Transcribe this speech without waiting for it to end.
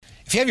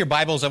If you have your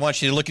Bibles, I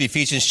want you to look at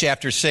Ephesians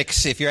chapter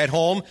 6. If you're at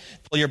home,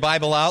 pull your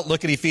Bible out,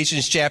 look at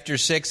Ephesians chapter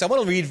 6. I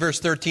want to read verse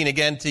 13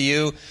 again to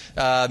you.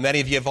 Many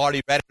of you have already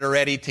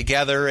read it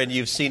together, and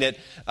you've seen it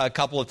a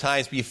couple of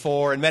times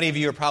before. And many of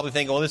you are probably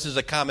thinking, well, this is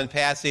a common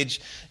passage.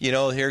 You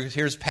know,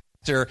 here's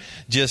Pastor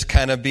just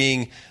kind of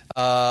being,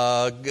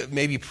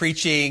 maybe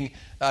preaching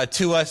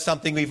to us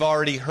something we've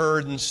already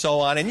heard and so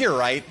on. And you're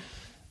right.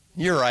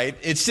 You're right.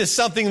 It's just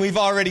something we've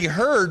already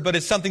heard, but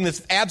it's something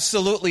that's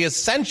absolutely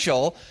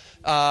essential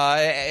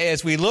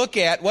as we look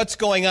at what's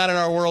going on in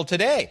our world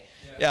today.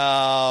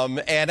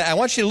 And I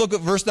want you to look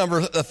at verse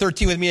number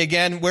 13 with me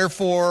again.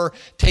 Wherefore,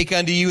 take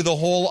unto you the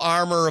whole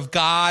armor of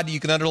God. You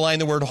can underline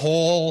the word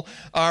whole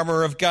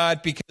armor of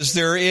God, because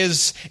there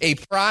is a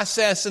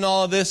process in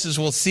all of this, as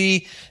we'll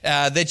see,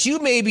 that you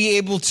may be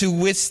able to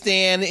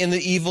withstand in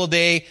the evil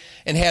day,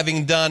 and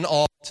having done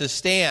all to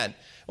stand.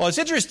 Well, it's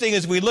interesting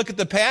as we look at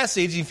the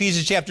passage,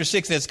 Ephesians chapter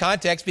 6 in its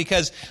context,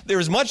 because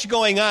there's much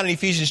going on in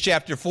Ephesians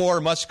chapter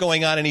 4, much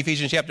going on in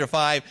Ephesians chapter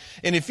 5.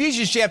 In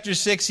Ephesians chapter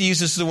 6, he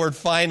uses the word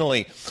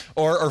finally,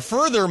 or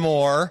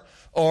furthermore,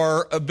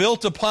 or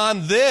built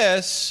upon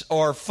this,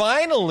 or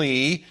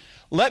finally.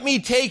 Let me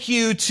take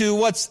you to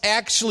what's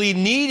actually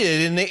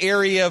needed in the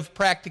area of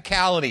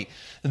practicality.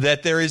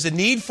 That there is a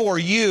need for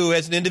you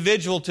as an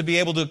individual to be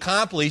able to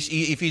accomplish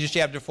Ephesians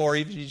chapter 4,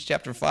 Ephesians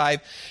chapter 5,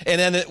 and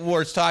then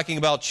where it's talking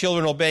about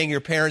children obeying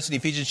your parents in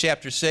Ephesians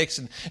chapter 6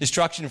 and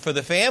instruction for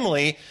the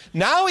family.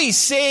 Now he's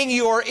saying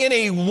you are in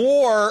a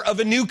war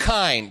of a new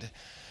kind.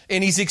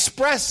 And he's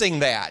expressing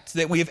that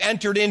we have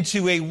entered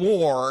into a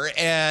war.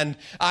 And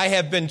I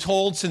have been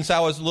told since I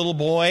was a little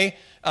boy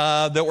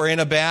that we're in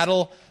a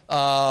battle.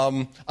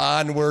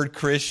 Onward,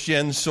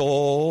 Christian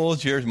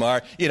soldiers,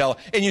 and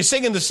you're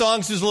singing the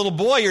songs as a little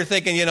boy, you're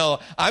thinking,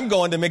 I'm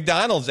going to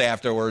McDonald's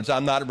afterwards.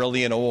 I'm not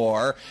really in a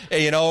war,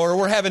 or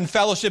we're having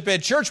fellowship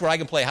at church where I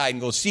can play hide and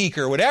go seek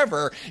or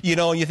whatever,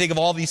 and you think of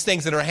all these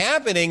things that are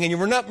happening and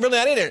you're not really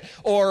not in it.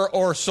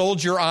 Or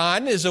Soldier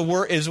On is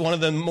one of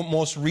the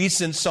most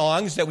recent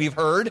songs that we've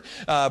heard,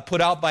 put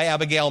out by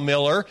Abigail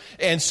Miller.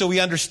 And so we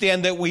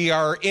understand that we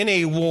are in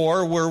a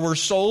war where we're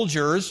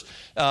soldiers.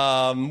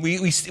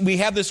 We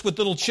have this with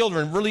little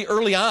children. Really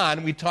early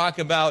on, we talk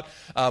about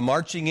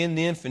marching in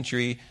the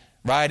infantry,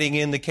 riding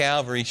in the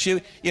cavalry,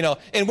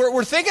 and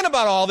we're thinking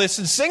about all this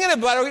and singing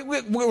about it.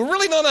 We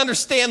really don't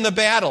understand the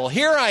battle.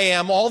 Here I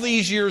am all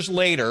these years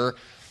later.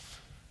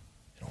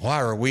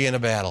 Why are we in a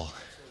battle?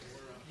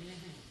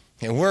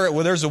 And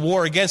there's a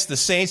war against the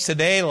saints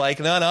today like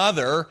none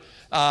other.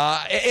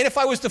 And if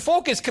I was to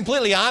focus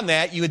completely on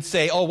that, you would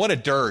say, oh, what a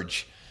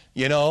dirge,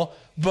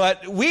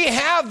 But we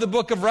have the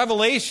book of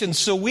Revelation,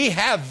 so we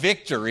have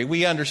victory.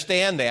 We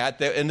understand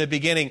that. In the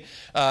beginning,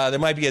 there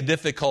might be a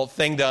difficult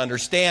thing to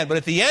understand. But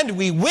at the end,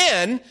 we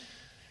win.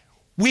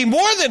 We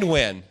more than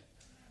win.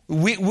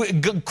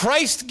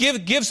 Christ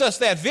gives us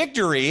that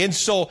victory. And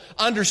so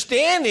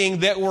understanding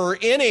that we're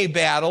in a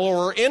battle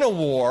or in a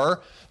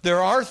war,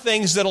 there are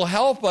things that will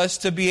help us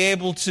to be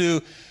able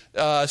to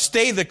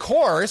stay the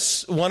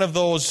course. One of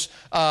those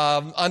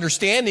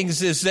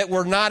understandings is that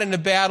we're not in a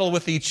battle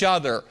with each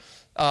other.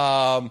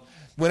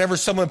 Whenever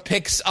someone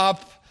picks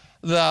up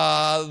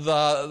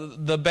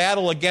the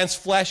battle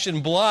against flesh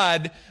and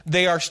blood,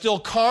 they are still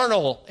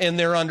carnal in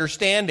their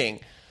understanding.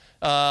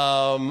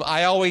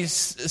 I always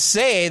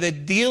say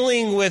that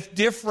dealing with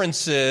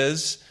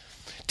differences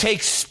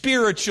takes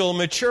spiritual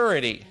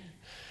maturity.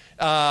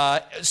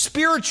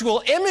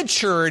 Spiritual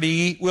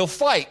immaturity will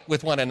fight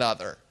with one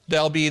another.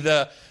 There'll be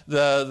the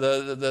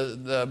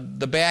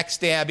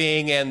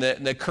backstabbing and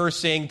the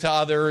cursing to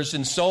others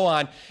and so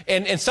on.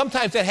 And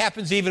sometimes that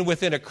happens even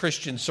within a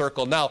Christian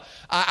circle. Now,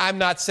 I'm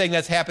not saying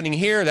that's happening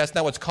here. That's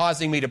not what's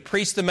causing me to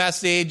preach the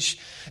message.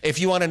 If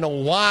you want to know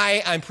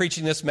why I'm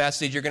preaching this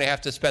message, you're going to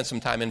have to spend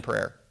some time in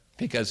prayer.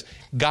 Because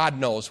God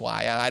knows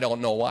why. I don't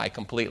know why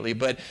completely,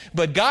 but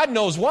God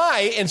knows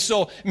why. And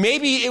so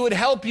maybe it would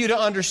help you to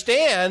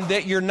understand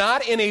that you're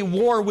not in a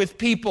war with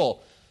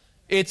people.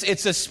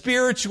 It's a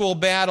spiritual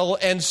battle,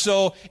 and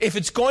so if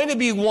it's going to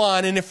be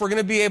won, and if we're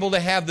going to be able to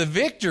have the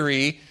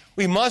victory,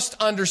 we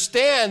must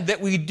understand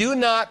that we do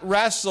not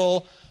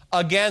wrestle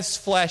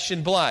against flesh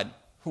and blood.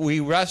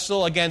 We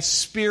wrestle against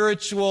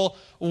spiritual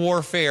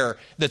warfare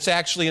that's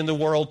actually in the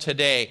world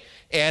today.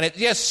 And it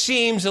just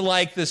seems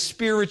like the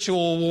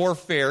spiritual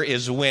warfare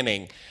is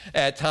winning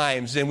at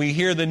times. And we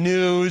hear the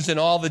news and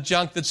all the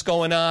junk that's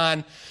going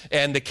on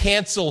and the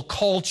cancel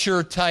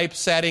culture type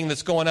setting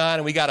that's going on.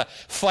 And we got to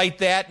fight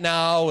that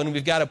now. And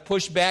we've got to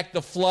push back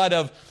the flood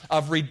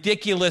of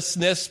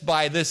ridiculousness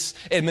by this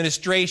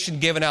administration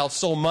giving out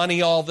so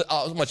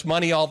much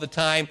money all the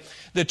time.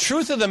 The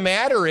truth of the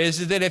matter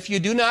is that if you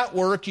do not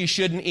work, you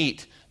shouldn't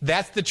eat.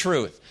 That's the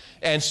truth.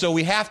 And so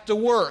we have to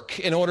work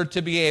in order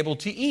to be able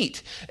to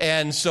eat.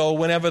 And so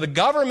whenever the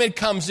government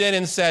comes in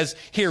and says,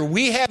 here,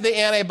 we have the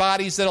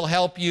antibodies that'll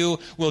help you,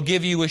 we'll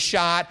give you a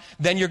shot,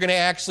 then you're going to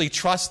actually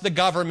trust the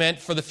government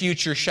for the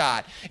future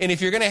shot. And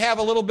if you're going to have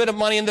a little bit of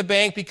money in the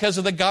bank because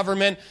of the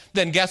government,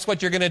 then guess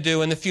what you're going to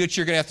do? In the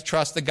future, you're going to have to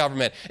trust the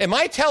government. Am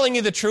I telling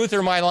you the truth or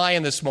am I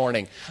lying this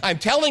morning? I'm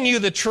telling you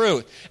the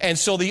truth. And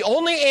so the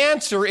only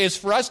answer is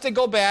for us to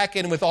go back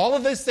and with all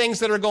of these things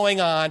that are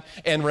going on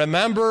and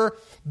remember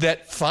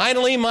that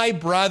finally, my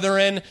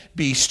brethren,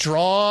 be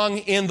strong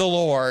in the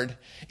Lord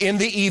in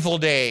the evil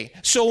day.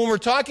 So when we're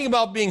talking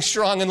about being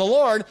strong in the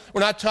Lord, we're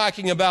not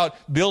talking about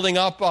building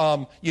up,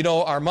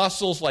 our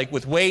muscles like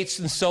with weights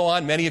and so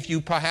on. Many of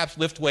you perhaps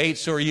lift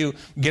weights or you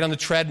get on the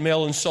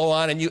treadmill and so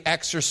on and you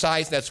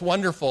exercise. That's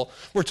wonderful.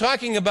 We're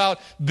talking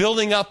about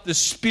building up the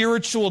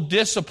spiritual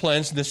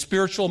disciplines and the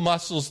spiritual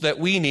muscles that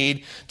we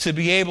need to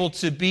be able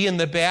to be in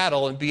the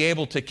battle and be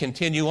able to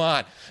continue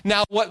on.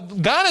 Now,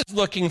 what God is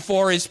looking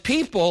for is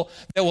people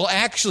that will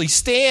actually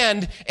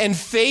stand and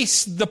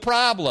face the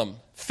problem.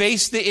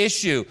 Face the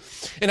issue.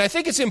 And I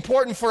think it's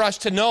important for us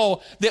to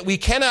know that we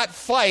cannot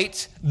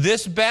fight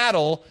this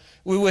battle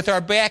with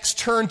our backs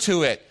turned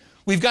to it.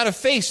 We've got to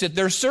face it.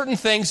 There are certain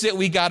things that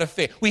we got to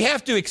face. We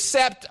have to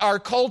accept our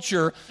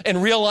culture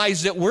and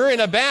realize that we're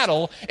in a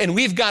battle and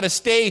we've got to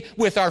stay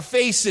with our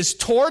faces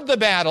toward the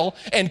battle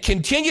and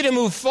continue to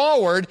move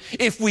forward.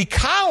 If we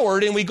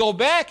cowered and we go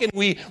back and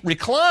we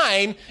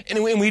recline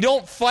and we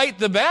don't fight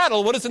the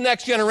battle, what is the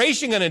next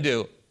generation going to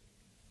do?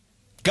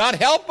 God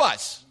help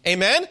us.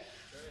 Amen?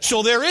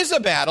 So there is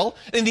a battle,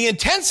 and the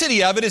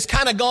intensity of it has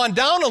kind of gone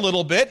down a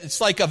little bit. It's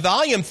like a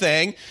volume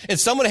thing, and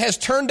someone has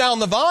turned down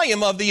the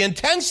volume of the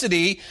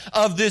intensity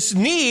of this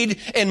need,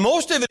 and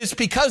most of it is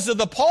because of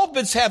the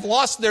pulpits have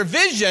lost their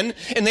vision,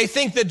 and they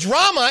think that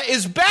drama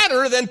is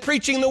better than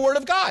preaching the Word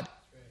of God.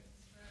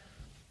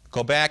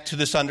 Go back to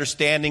this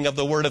understanding of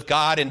the Word of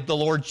God and the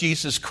Lord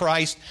Jesus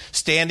Christ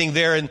standing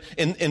there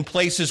in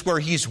places where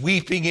He's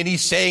weeping and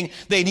He's saying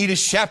they need a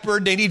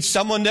shepherd, they need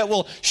someone that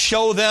will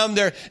show them.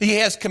 He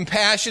has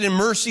compassion and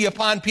mercy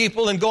upon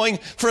people, and going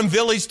from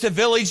village to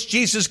village,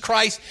 Jesus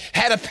Christ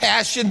had a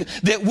passion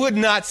that would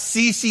not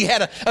cease. He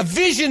had a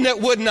vision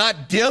that would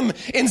not dim.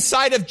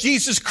 Inside of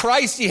Jesus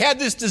Christ, He had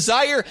this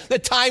desire. The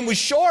time was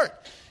short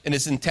and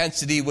His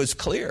intensity was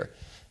clear.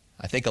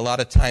 I think a lot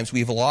of times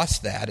we've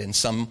lost that in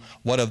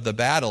somewhat of the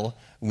battle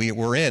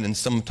we're in, and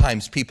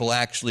sometimes people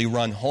actually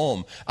run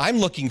home. I'm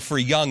looking for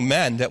young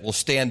men that will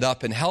stand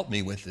up and help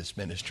me with this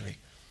ministry.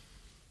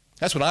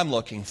 That's what I'm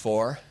looking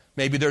for.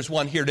 Maybe there's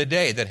one here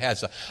today that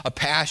has a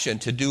passion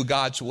to do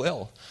God's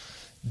will.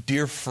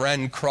 Dear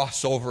friend,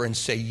 cross over and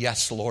say,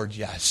 yes, Lord,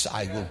 yes,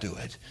 I will do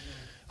it.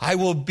 I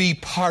will be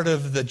part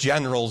of the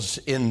generals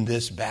in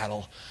this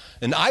battle,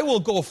 and I will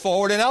go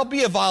forward, and I'll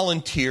be a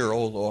volunteer,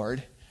 oh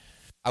Lord.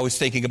 I was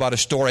thinking about a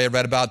story I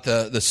read about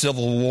the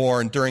Civil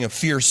War, and during a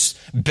fierce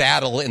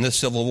battle in the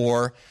Civil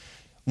War,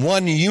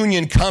 one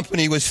Union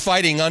company was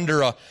fighting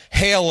under a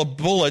hail of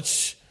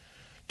bullets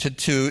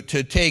to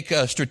take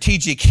a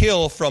strategic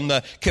hill from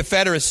the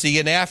Confederacy.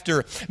 And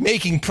after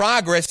making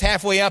progress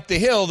halfway up the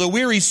hill, the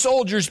weary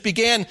soldiers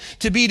began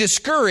to be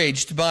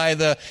discouraged by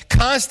the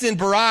constant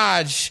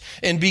barrage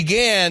and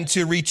began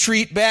to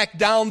retreat back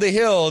down the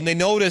hill. And they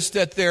noticed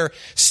that their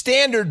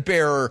standard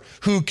bearer,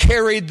 who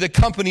carried the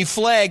company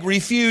flag,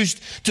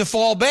 refused to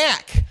fall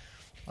back.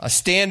 A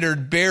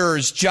standard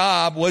bearer's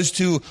job was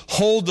to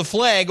hold the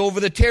flag over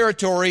the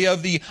territory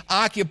of the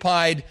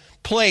occupied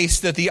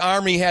place that the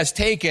army has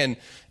taken.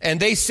 And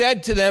they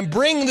said to them,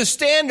 bring the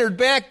standard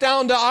back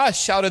down to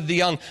us, shouted the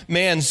young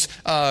man's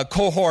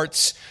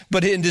cohorts.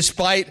 But in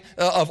despite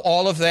of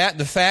all of that,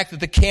 the fact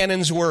that the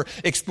cannons were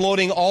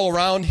exploding all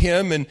around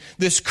him, and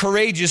this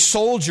courageous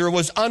soldier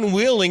was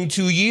unwilling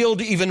to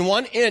yield even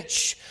 1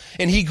 inch,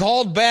 and he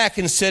called back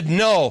and said,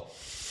 no,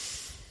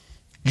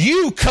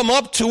 you come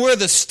up to where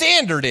the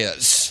standard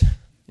is.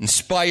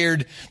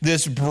 Inspired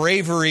this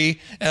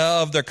bravery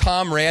of their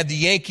comrade, the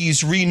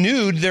Yankees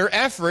renewed their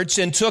efforts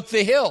and took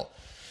the hill.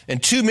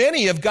 And too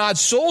many of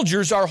God's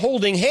soldiers are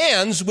holding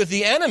hands with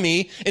the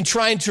enemy and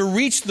trying to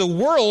reach the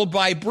world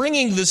by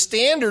bringing the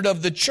standard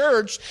of the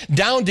church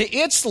down to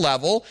its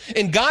level.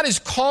 And God is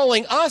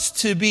calling us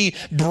to be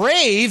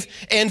brave,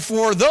 and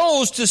for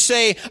those to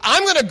say,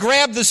 I'm going to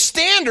grab the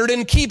standard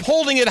and keep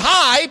holding it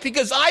high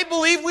because I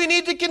believe we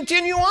need to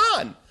continue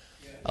on.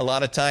 A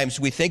lot of times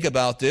we think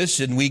about this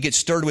and we get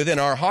stirred within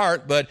our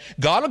heart, but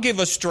God will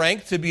give us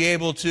strength to be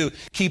able to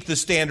keep the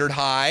standard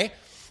high.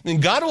 And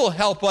God will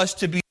help us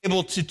to be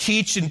able to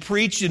teach and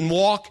preach and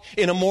walk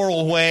in a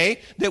moral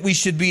way, that we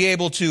should be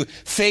able to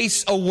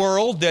face a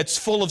world that's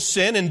full of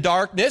sin and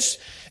darkness.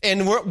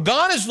 And what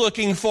God is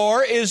looking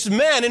for is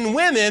men and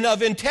women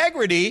of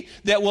integrity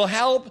that will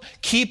help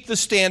keep the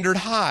standard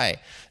high.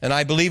 And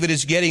I believe it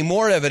is getting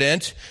more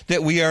evident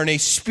that we are in a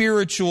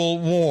spiritual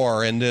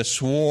war, and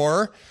this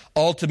war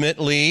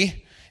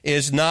ultimately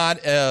is not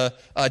a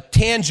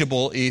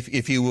tangible,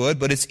 if you would,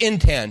 but it's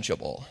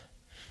intangible.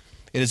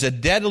 It is a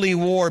deadly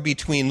war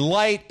between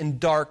light and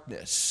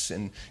darkness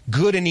and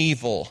good and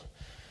evil.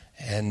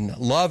 and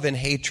love and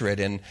hatred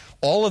and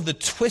all of the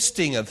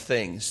twisting of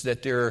things,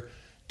 that they're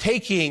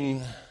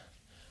taking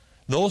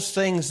those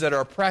things that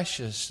are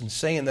precious and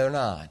saying they're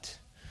not.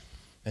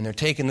 And they're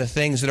taking the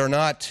things that are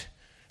not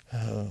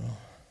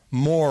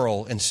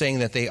moral and saying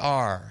that they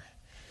are.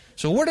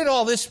 So where did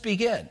all this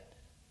begin?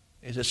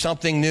 Is it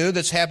something new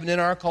that's happened in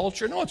our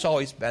culture? No, it's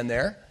always been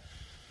there.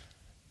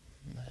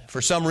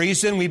 For some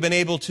reason, we've been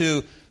able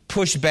to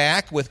push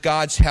back with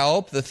God's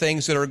help the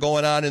things that are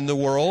going on in the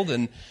world.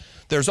 And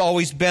there's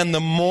always been the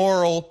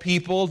moral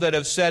people that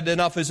have said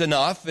enough is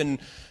enough. And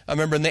I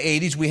remember in the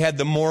 80s we had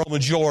the moral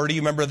majority,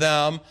 you remember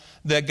them,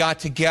 that got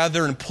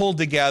together and pulled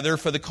together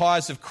for the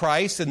cause of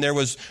Christ. And there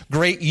was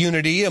great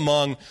unity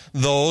among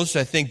those.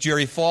 I think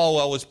Jerry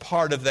Falwell was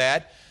part of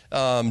that.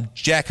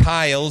 Jack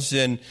Hiles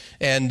and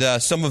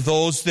some of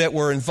those that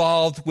were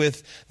involved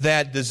with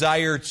that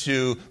desire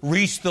to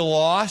reach the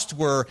lost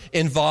were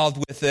involved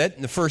with it.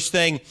 And the first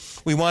thing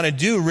we want to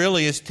do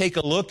really is take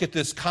a look at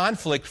this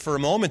conflict for a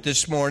moment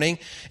this morning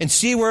and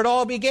see where it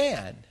all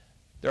began.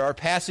 There are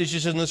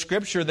passages in the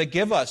Scripture that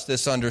give us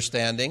this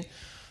understanding.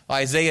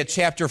 Isaiah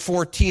chapter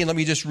 14, let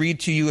me just read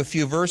to you a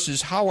few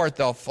verses. How art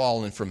thou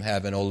fallen from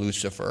heaven, O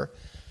Lucifer,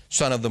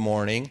 son of the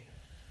morning?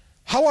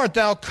 How art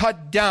thou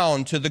cut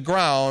down to the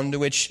ground,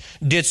 which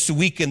didst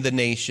weaken the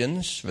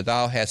nations? For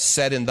thou hast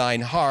said in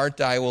thine heart,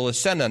 I will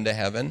ascend unto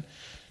heaven,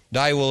 and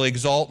I will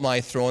exalt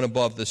my throne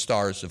above the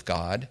stars of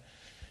God.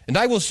 And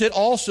I will sit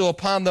also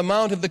upon the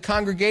mount of the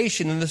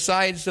congregation in the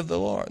sides of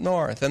the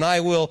north. And I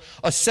will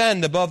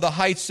ascend above the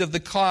heights of the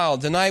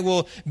clouds, and I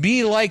will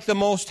be like the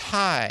Most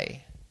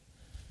High.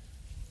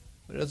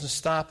 But it doesn't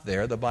stop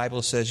there. The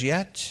Bible says,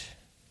 yet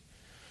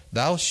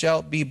thou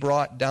shalt be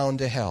brought down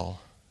to hell,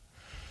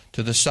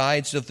 to the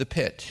sides of the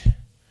pit.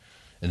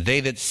 And they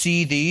that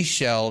see thee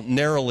shall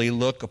narrowly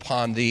look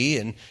upon thee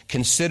and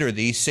consider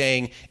thee,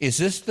 saying, is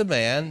this the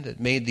man that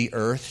made the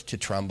earth to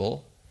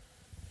tremble,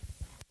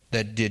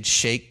 that did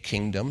shake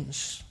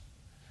kingdoms?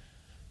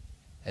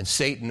 And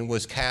Satan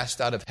was cast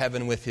out of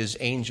heaven with his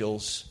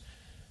angels,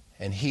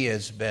 and he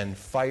has been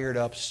fired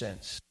up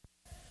since,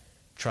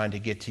 trying to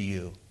get to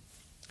you.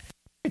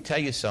 Let me tell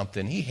you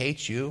something. He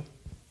hates you.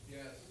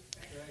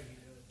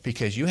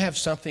 Because you have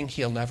something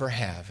he'll never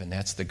have, and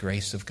that's the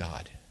grace of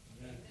God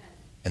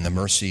and the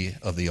mercy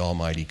of the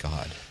Almighty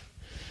God.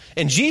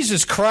 And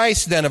Jesus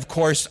Christ, then, of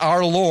course,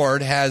 our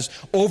Lord, has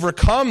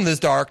overcome this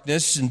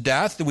darkness and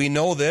death. We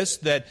know this,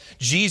 that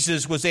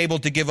Jesus was able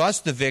to give us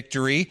the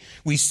victory.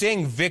 We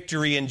sing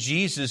victory in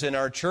Jesus in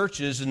our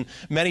churches, and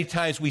many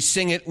times we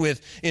sing it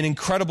with an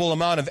incredible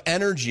amount of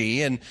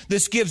energy. And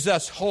this gives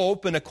us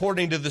hope, and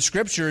according to the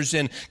Scriptures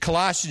in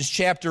Colossians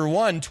chapter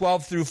 1,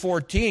 12 through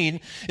 14,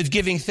 is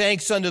giving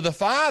thanks unto the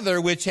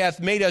Father, which hath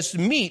made us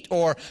meet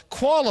or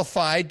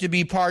qualified to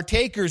be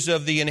partakers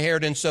of the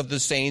inheritance of the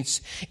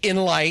saints in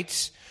light,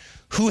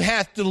 who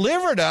hath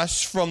delivered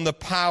us from the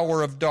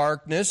power of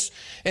darkness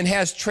and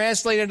has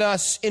translated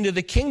us into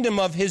the kingdom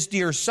of his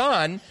dear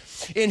Son,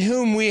 in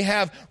whom we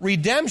have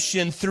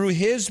redemption through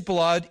his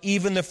blood,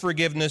 even the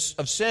forgiveness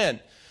of sin.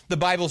 The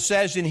Bible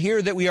says in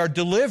here that we are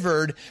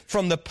delivered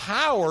from the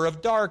power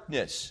of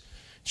darkness.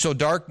 So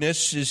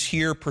darkness is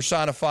here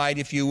personified,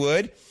 if you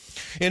would,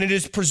 and it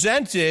is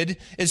presented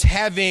as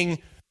having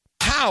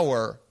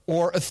power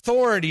or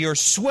authority or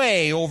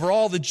sway over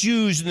all the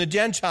Jews and the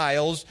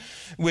Gentiles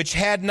which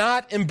had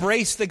not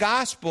embraced the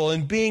gospel.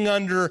 And being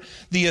under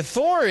the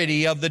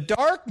authority of the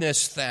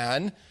darkness,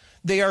 then,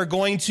 they are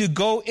going to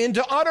go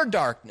into utter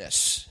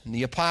darkness. And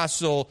the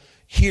apostle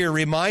here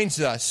reminds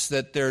us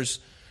that there's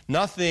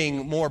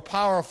nothing more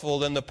powerful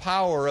than the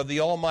power of the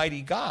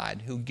Almighty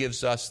God, who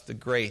gives us the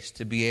grace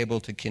to be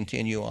able to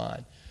continue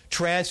on.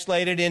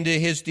 Translated into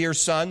his dear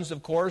sons,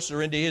 of course,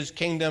 or into his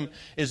kingdom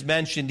is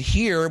mentioned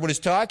here. What it's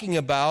talking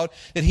about,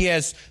 that he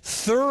has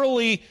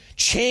thoroughly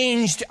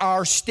changed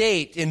our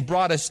state and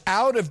brought us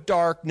out of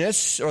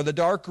darkness, or the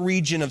dark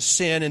region of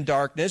sin and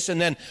darkness, and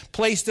then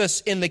placed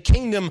us in the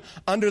kingdom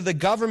under the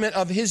government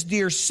of his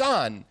dear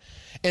Son.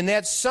 And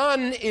that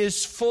Son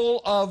is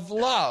full of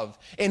love,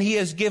 and he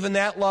has given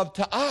that love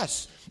to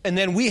us. And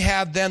then we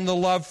have then the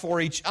love for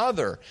each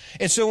other.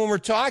 And so when we're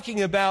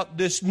talking about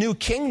this new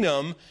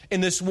kingdom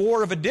and this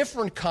war of a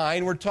different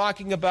kind, we're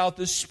talking about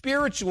the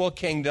spiritual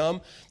kingdom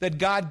that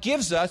God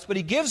gives us. But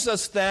he gives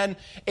us then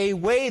a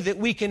way that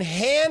we can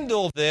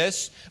handle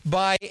this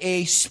by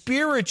a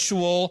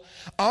spiritual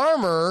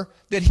armor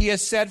that he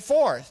has set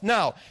forth.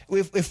 Now,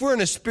 if we're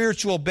in a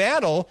spiritual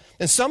battle,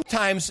 and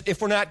sometimes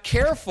if we're not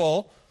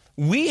careful,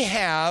 we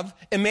have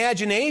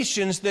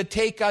imaginations that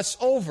take us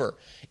over.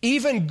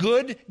 Even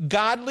good,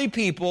 godly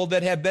people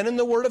that have been in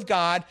the Word of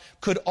God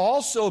could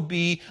also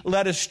be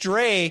led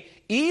astray,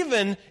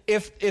 even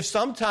if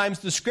sometimes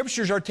the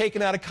Scriptures are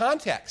taken out of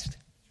context.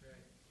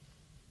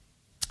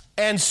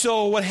 And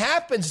so what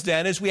happens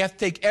then is we have to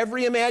take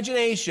every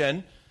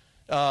imagination.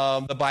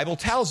 The Bible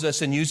tells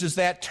us and uses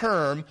that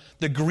term.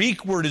 The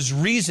Greek word is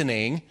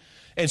reasoning.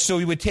 And so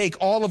we would take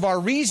all of our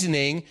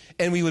reasoning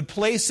and we would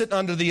place it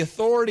under the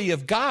authority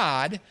of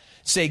God.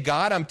 Say,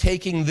 God, I'm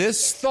taking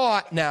this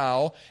thought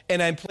now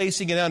and I'm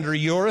placing it under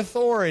your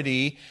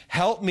authority.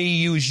 Help me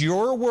use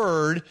your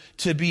word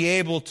to be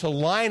able to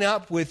line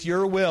up with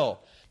your will.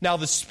 Now,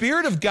 the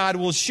Spirit of God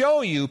will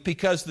show you,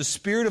 because the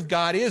Spirit of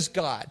God is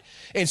God.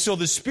 And so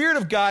the Spirit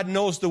of God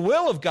knows the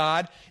will of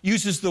God,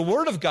 uses the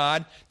Word of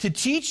God to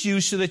teach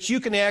you so that you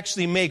can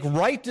actually make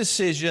right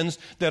decisions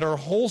that are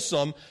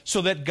wholesome,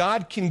 so that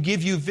God can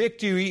give you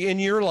victory in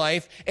your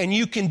life, and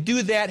you can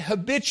do that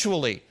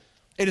habitually.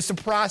 It is a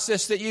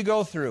process that you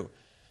go through.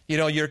 You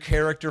know, your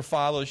character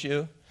follows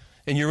you,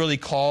 and you're really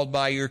called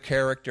by your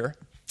character.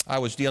 I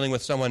was dealing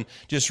with someone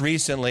just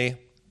recently,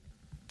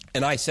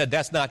 and I said,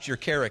 that's not your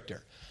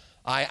character.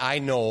 I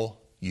know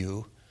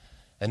you,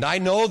 and I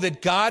know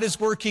that God is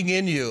working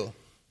in you,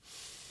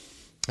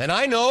 and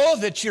I know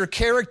that your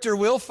character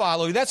will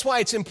follow you. That's why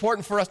it's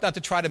important for us not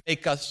to try to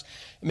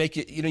make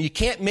it. You know, you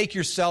can't make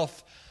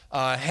yourself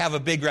have a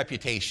big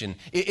reputation.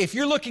 If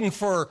you're looking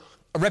for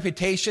a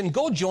reputation,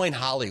 go join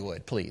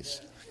Hollywood,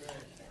 please.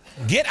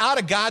 Get out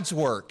of God's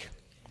work,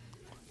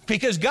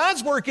 because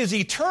God's work is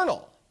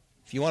eternal.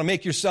 If you want to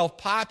make yourself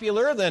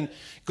popular, then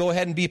go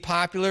ahead and be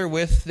popular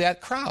with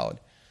that crowd.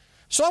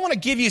 So I want to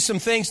give you some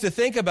things to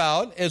think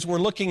about as we're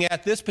looking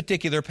at this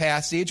particular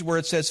passage where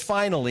it says,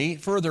 finally,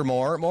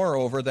 furthermore,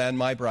 moreover, then,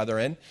 my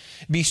brethren,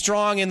 be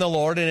strong in the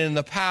Lord and in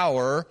the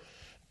power,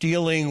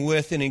 dealing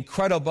with an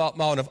incredible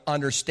amount of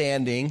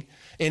understanding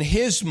in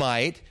his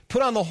might.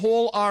 Put on the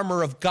whole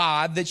armor of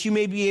God, that you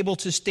may be able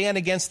to stand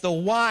against the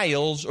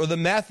wiles or the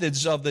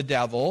methods of the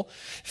devil.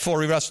 For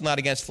we wrestle not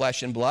against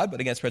flesh and blood, but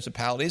against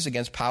principalities,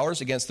 against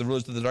powers, against the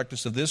rulers of the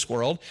darkness of this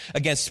world,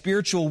 against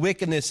spiritual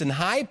wickedness in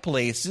high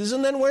places.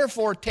 And then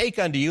wherefore take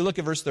unto you, look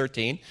at verse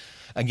 13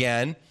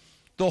 again,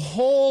 the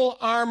whole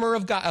armor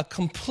of God. A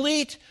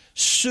complete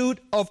suit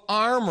of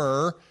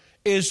armor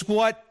is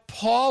what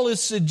Paul is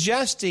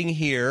suggesting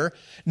here,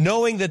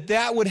 knowing that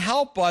that would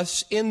help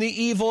us in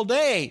the evil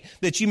day,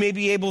 that you may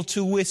be able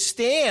to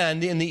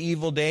withstand in the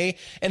evil day,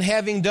 and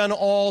having done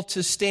all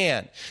to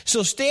stand.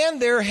 So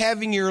stand there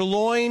having your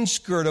loins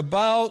girt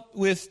about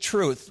with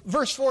truth.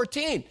 Verse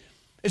 14.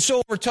 And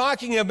so we're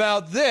talking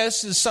about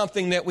this is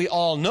something that we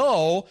all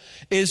know,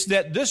 is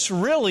that this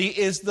really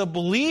is the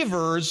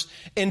believer's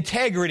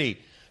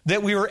integrity,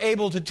 that we were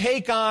able to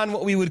take on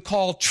what we would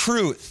call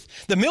truth.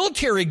 The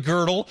military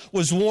girdle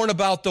was worn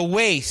about the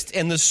waist,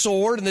 and the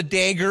sword and the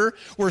dagger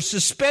were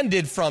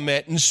suspended from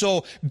it. And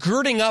so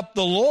girding up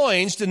the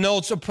loins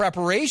denotes a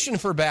preparation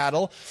for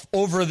battle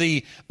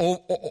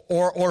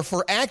or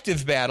for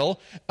active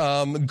battle.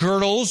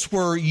 Girdles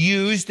were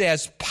used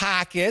as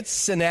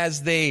pockets, and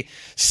as they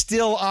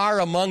still are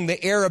among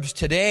the Arabs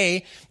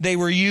today, they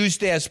were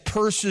used as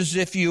purses,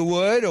 if you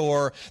would,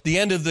 or the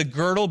end of the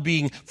girdle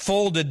being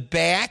folded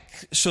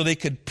back so they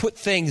could put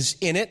things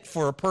in it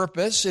for a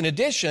purpose. In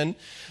addition,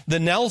 the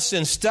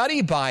Nelson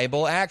Study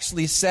Bible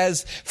actually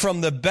says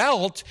from the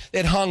belt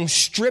it hung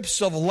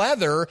strips of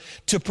leather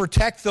to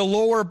protect the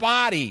lower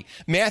body.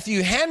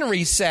 Matthew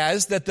Henry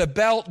says that the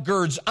belt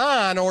girds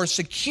on or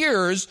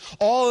secures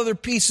all other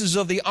pieces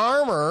of the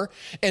armor,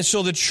 and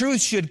so the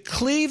truth should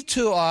cleave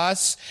to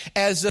us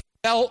as the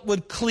belt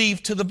would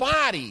cleave to the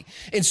body.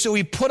 And so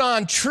we put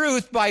on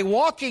truth by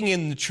walking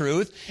in the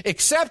truth,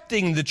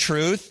 accepting the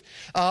truth,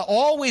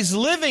 always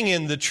living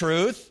in the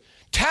truth,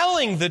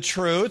 telling the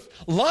truth,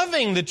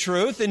 loving the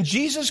truth. And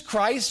Jesus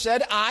Christ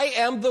said, I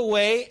am the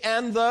way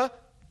and the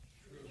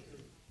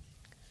truth.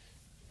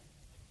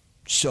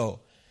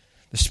 So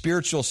the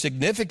spiritual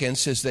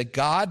significance is that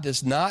God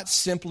does not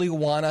simply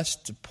want us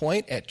to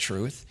point at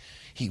truth.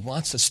 He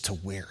wants us to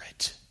wear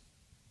it.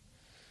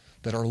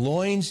 That our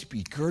loins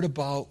be girt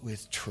about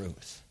with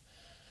truth.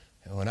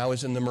 And when I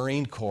was in the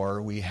Marine Corps,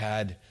 we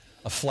had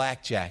a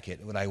flak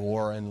jacket that I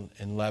wore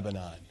in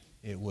Lebanon.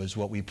 It was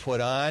what we put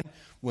on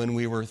when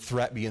we were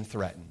being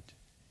threatened.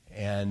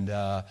 And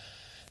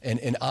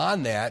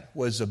on that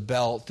was a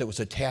belt that was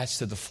attached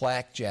to the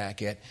flak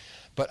jacket.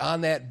 But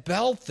on that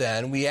belt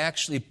then, we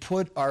actually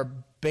put our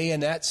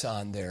bayonets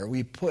on there.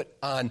 We put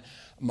on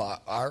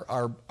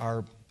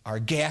our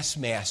gas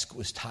mask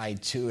was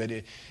tied to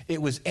it.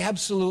 It was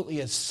absolutely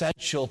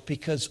essential,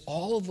 because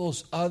all of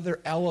those other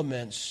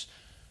elements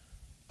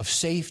of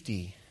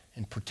safety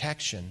and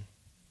protection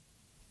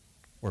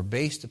were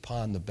based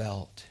upon the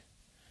belt.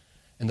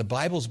 And the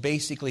Bible's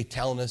basically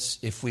telling us,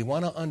 if we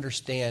want to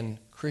understand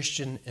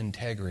Christian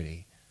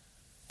integrity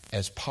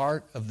as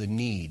part of the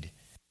need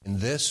in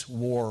this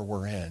war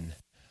we're in,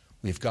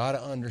 we've got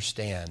to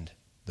understand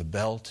the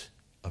belt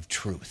of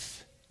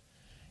truth.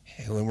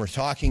 And when we're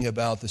talking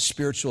about the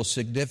spiritual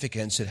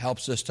significance, it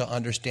helps us to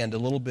understand a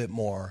little bit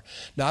more.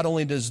 Not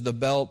only does the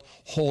belt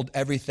hold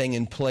everything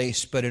in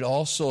place, but it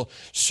also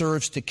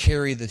serves to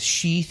carry the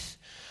sheath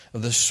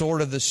of the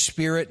sword of the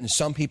Spirit. And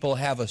some people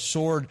have a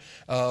sword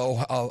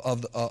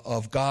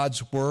of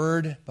God's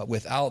Word, but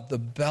without the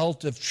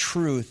belt of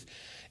truth,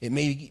 it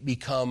may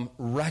become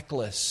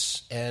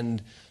reckless.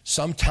 And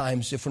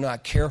sometimes, if we're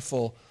not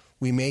careful,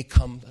 we may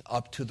come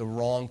up to the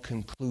wrong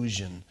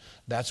conclusion.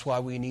 That's why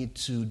we need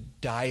to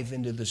dive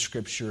into the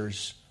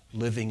Scriptures,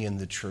 living in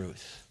the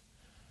truth,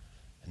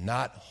 and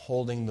not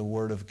holding the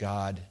Word of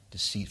God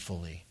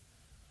deceitfully,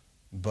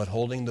 but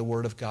holding the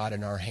Word of God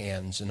in our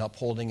hands and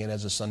upholding it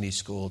as a Sunday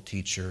school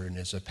teacher and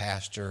as a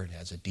pastor and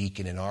as a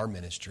deacon in our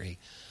ministry,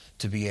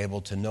 to be able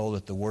to know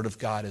that the Word of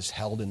God is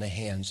held in the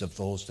hands of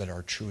those that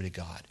are true to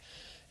God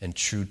and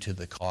true to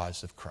the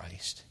cause of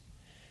Christ.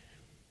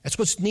 That's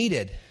what's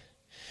needed.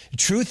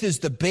 Truth is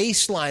the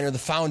baseline or the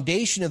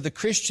foundation of the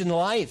Christian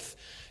life.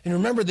 And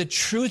remember, the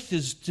truth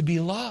is to be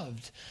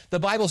loved. The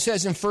Bible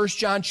says in 1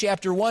 John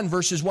chapter 1,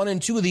 verses 1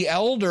 and 2, the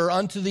elder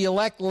unto the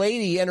elect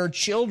lady and her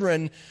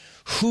children,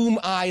 whom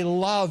I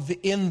love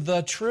in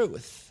the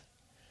truth.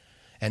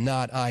 And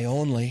not I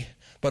only,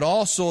 but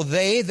also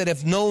they that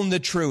have known the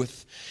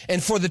truth,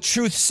 and for the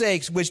truth's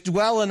sakes, which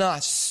dwell in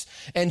us,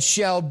 and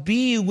shall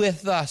be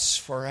with us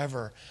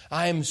forever.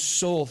 I am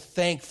so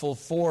thankful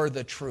for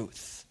the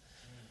truth.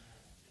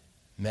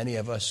 Many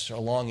of us are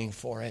longing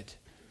for it.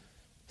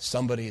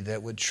 Somebody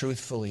that would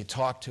truthfully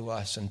talk to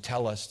us and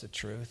tell us the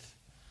truth.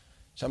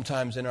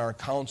 Sometimes in our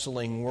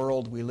counseling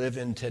world we live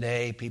in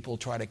today, people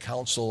try to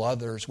counsel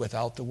others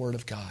without the Word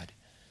of God.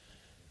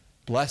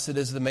 Blessed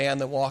is the man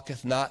that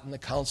walketh not in the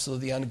counsel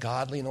of the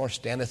ungodly, nor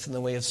standeth in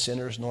the way of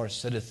sinners, nor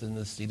sitteth in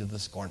the seat of the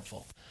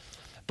scornful.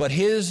 But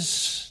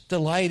his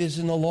delight is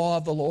in the law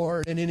of the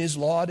Lord, and in his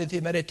law doth he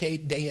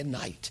meditate day and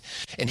night.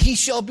 And he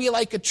shall be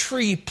like a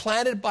tree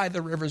planted by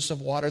the rivers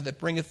of water, that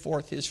bringeth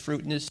forth his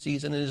fruit in his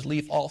season, and his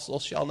leaf also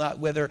shall not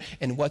wither,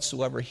 and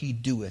whatsoever he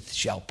doeth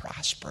shall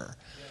prosper.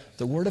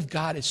 The Word of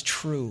God is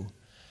true,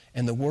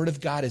 and the Word of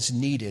God is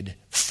needed,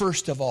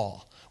 first of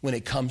all, when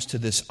it comes to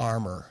this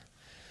armor.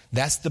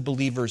 That's the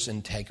believer's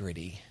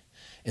integrity.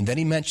 And then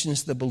he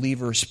mentions the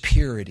believer's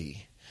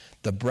purity.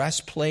 The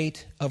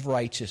breastplate of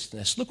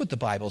righteousness. Look what the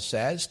Bible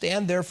says.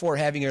 Stand therefore,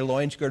 having your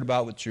loins girded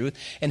about with truth,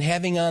 and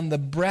having on the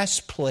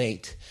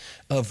breastplate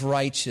of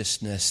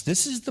righteousness.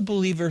 This is the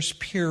believer's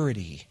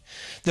purity.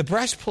 The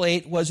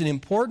breastplate was an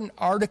important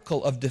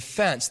article of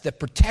defense that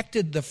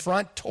protected the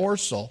front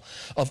torso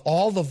of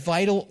all the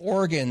vital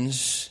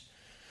organs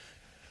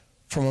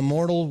from a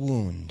mortal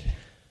wound.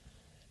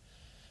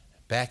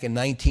 Back in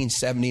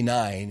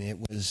 1979, it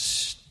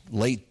was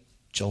late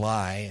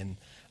July, and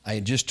I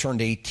had just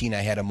turned 18.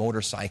 I had a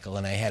motorcycle,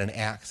 and I had an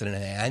accident,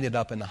 and I ended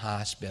up in the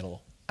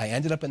hospital. I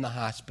ended up in the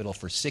hospital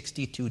for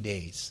 62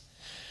 days,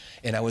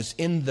 and I was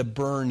in the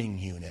burning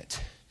unit,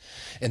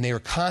 and they were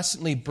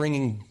constantly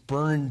bringing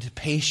burned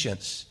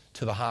patients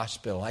to the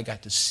hospital. I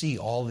got to see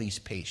all these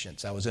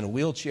patients. I was in a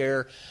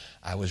wheelchair.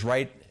 I was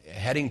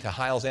heading to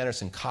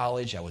Hyles-Anderson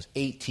College. I was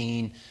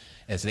 18.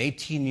 As an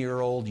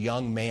 18-year-old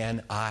young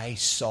man, I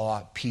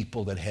saw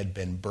people that had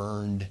been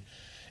burned,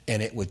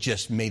 and it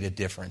just made a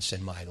difference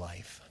in my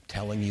life. I'm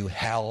telling you,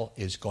 hell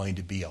is going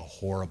to be a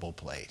horrible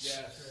place.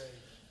 Yes.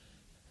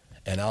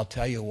 And I'll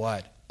tell you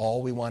what,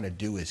 all we want to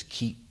do is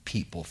keep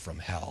people from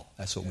hell.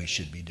 That's what we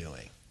should be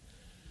doing,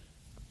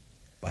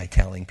 by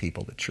telling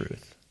people the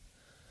truth.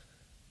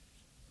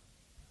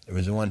 There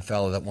was one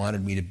fellow that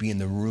wanted me to be in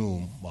the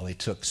room while he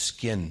took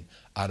skin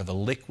out of a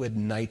liquid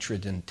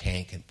nitrogen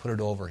tank and put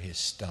it over his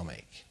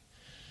stomach,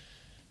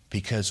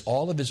 because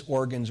all of his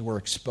organs were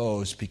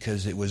exposed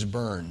because it was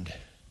burned.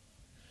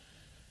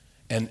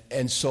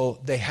 And so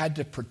they had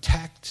to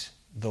protect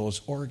those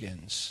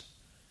organs.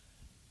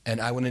 And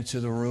I went into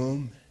the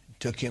room,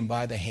 took him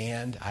by the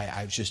hand.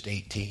 I was just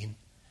 18,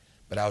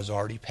 but I was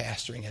already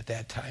pastoring at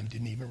that time,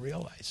 didn't even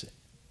realize it.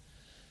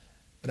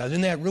 But I was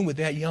in that room with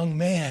that young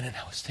man, and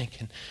I was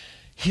thinking,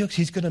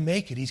 he's going to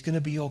make it. He's going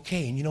to be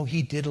okay. And you know,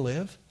 he did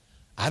live.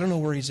 I don't know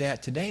where he's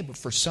at today, but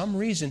for some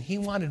reason, he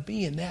wanted to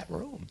be in that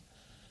room.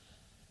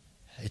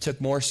 They took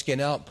more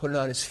skin out and put it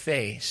on his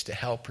face to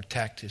help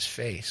protect his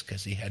face,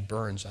 because he had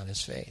burns on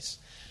his face.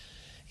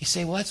 You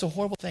say, well, that's a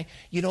horrible thing.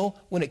 You know,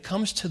 when it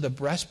comes to the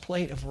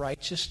breastplate of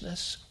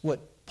righteousness,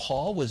 what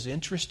Paul was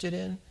interested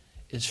in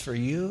is for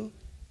you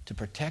to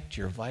protect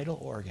your vital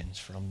organs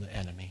from the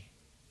enemy.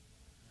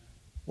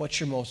 What's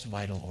your most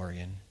vital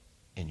organ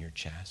in your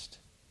chest?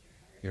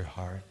 Your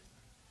heart.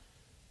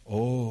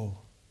 Oh,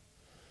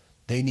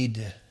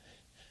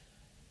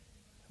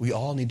 we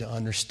all need to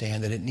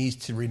understand that it needs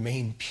to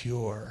remain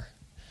pure.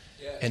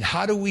 Yes. And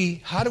how do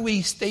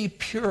we stay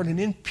pure in an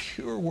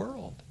impure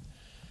world?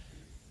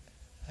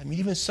 I mean,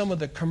 even some of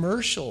the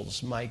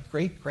commercials my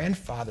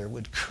great-grandfather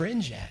would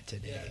cringe at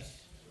today. Yes.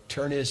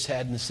 Turn his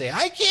head and say,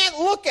 I can't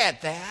look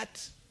at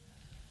that.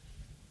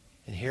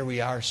 And here we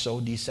are, so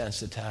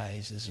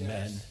desensitized as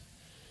men.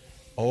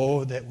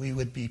 Oh, that we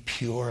would be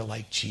pure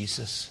like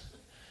Jesus.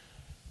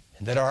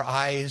 And that our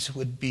eyes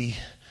would be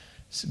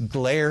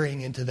glaring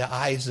into the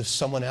eyes of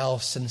someone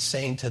else and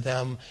saying to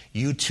them,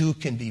 you too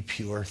can be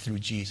pure through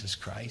Jesus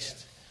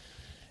Christ.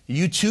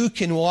 You too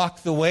can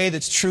walk the way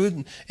that's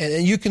true,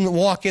 and you can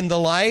walk in the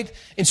light.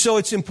 And so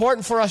it's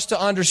important for us to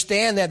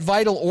understand that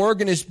vital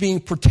organ is being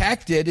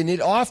protected, and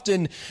it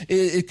often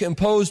is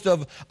composed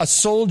of a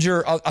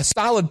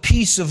solid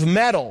piece of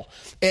metal.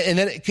 And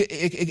then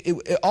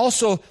it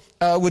also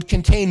would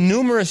contain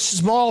numerous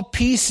small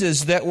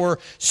pieces that were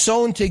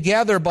sewn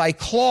together by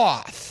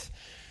cloth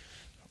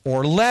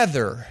or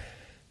leather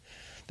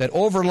that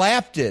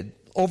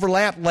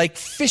overlapped like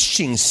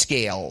fishing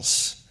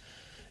scales.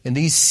 And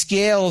these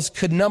scales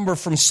could number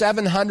from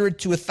 700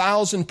 to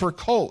 1,000 per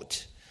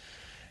coat.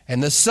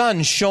 And the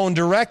sun shone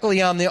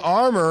directly on the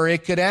armor.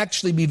 It could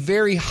actually be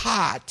very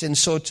hot. And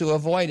so to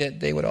avoid it,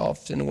 they would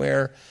often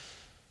wear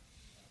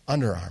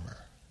Under Armour.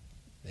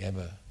 They have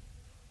a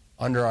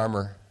Under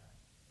Armour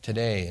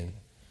today, and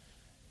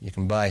you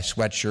can buy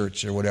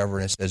sweatshirts or whatever,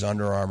 and it says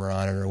Under Armour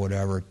on it or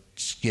whatever,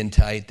 skin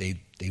tight. They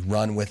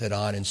run with it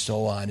on and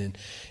so on. And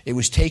it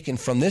was taken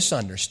from this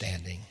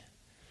understanding.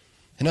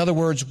 In other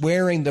words,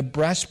 wearing the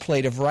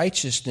breastplate of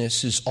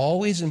righteousness is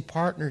always in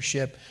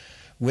partnership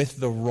with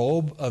the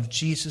robe of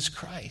Jesus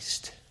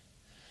Christ.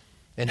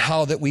 And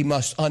how that we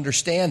must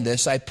understand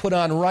this. I put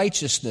on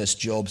righteousness,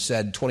 Job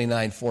said,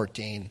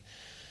 29:14.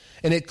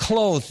 And it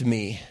clothed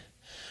me.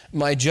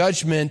 My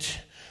judgment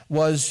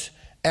was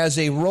as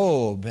a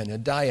robe and a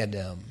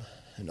diadem.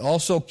 And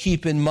also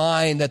keep in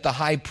mind that the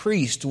high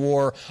priest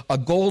wore a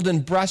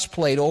golden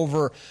breastplate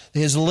over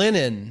his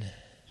linen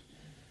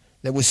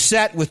that was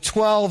set with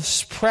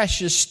 12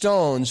 precious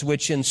stones,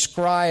 which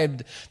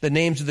inscribed the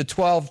names of the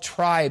 12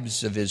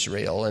 tribes of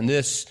Israel. And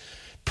this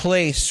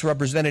place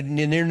represented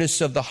the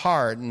nearness of the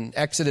heart. In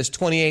Exodus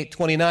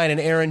 28:29, and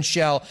Aaron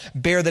shall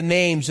bear the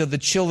names of the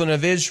children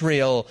of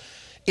Israel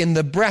in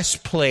the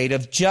breastplate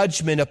of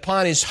judgment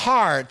upon his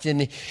heart,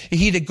 and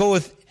he that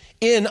goeth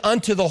in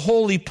unto the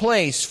holy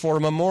place for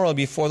a memorial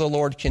before the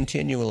Lord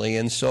continually.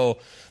 And so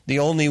the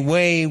only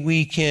way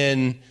we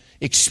can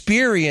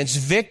experience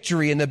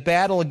victory in the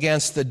battle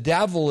against the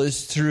devil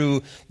is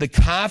through the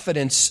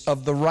confidence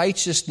of the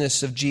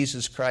righteousness of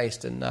Jesus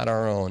Christ and not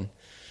our own.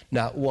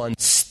 Not one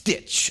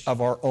stitch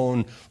of our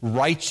own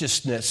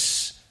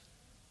righteousness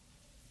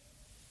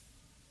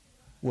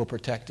will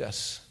protect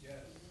us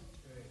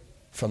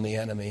from the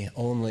enemy.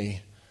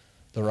 Only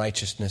the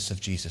righteousness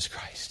of Jesus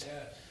Christ.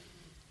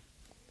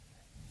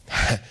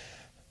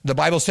 The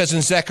Bible says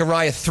in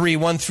Zechariah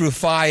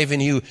 3:1-5,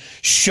 and you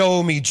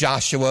show me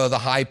Joshua the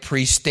high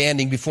priest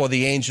standing before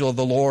the angel of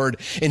the Lord,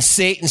 and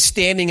Satan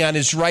standing on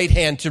his right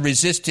hand to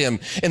resist him.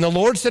 And the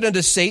Lord said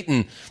unto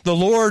Satan, the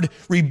Lord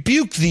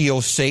rebuke thee, O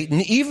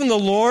Satan, even the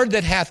Lord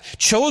that hath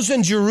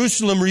chosen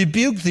Jerusalem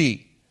rebuke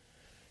thee.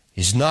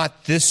 Is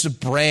not this a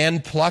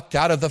brand plucked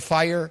out of the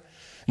fire?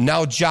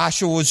 Now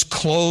Joshua was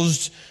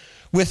clothed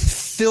with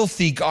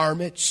filthy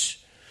garments.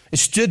 It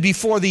stood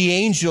before the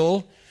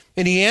angel,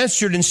 and he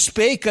answered and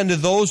spake unto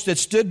those that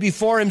stood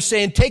before him,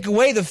 saying, take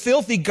away the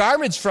filthy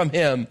garments from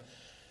him.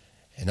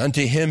 And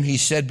unto him he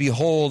said,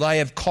 behold, I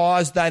have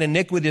caused thine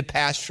iniquity to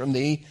pass from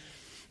thee,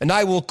 and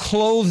I will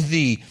clothe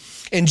thee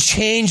in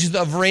change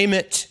of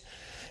raiment.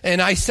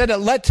 And I said,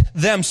 let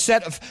them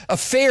set a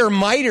fair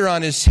mitre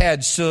on his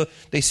head. So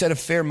they set a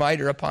fair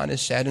mitre upon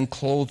his head and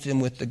clothed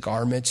him with the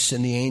garments.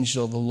 And the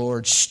angel of the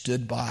Lord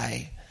stood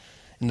by.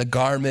 And the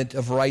garment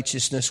of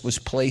righteousness was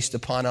placed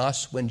upon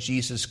us when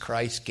Jesus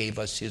Christ gave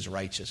us his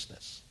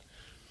righteousness.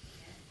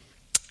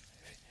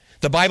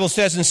 The Bible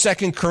says in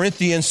 2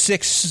 Corinthians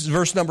 6,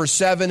 verse number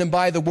 7, and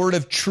by the word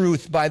of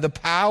truth, by the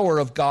power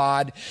of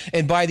God,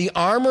 and by the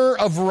armor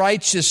of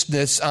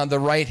righteousness on the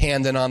right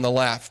hand and on the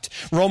left.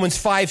 Romans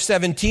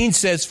 5:17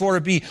 says, for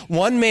it be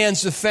one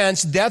man's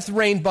offense, death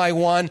reigned by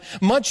one,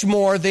 much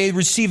more they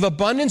receive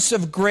abundance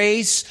of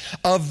grace,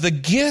 of the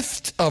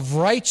gift of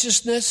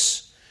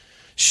righteousness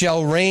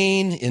shall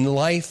reign in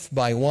life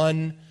by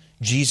one,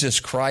 Jesus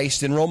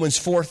Christ. In Romans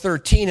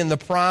 4:13, and the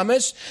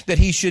promise that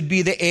he should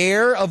be the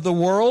heir of the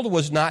world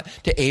was not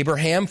to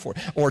Abraham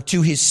or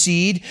to his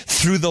seed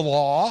through the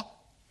law,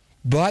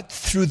 but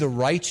through the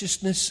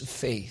righteousness of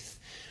faith.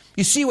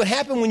 You see, what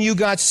happened when you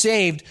got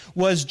saved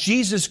was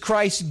Jesus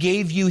Christ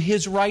gave you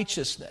his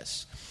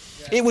righteousness.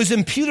 It was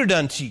imputed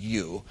unto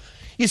you.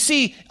 You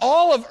see,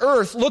 all of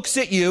earth looks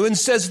at you and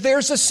says,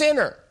 there's a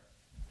sinner.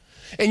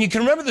 And you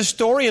can remember the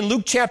story in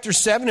Luke chapter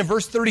 7 and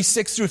verse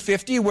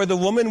 36-50 where the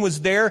woman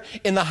was there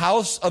in the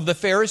house of the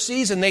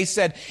Pharisees, and they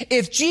said,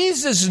 if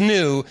Jesus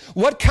knew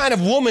what kind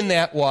of woman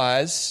that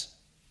was,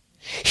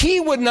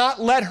 he would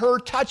not let her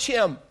touch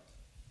him.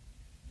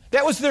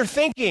 That was their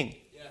thinking.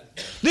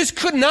 This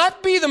could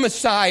not be the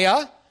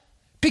Messiah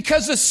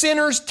because the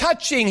sinner's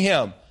touching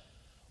him.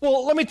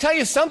 Well, let me tell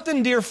you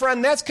something, dear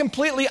friend. That's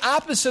completely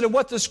opposite of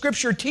what the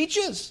Scripture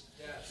teaches.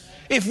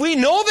 If we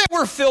know that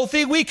we're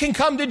filthy, we can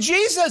come to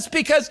Jesus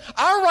because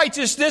our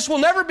righteousness will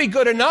never be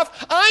good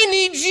enough. I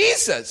need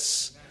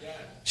Jesus.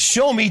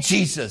 Show me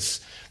Jesus.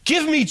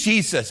 Give me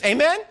Jesus.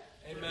 Amen?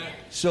 Amen.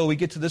 So we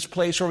get to this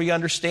place where we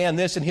understand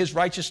this, and his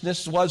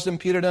righteousness was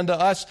imputed unto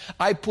us.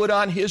 I put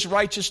on his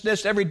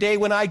righteousness every day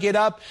when I get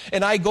up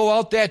and I go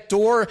out that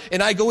door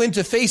and I go in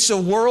to face the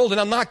world,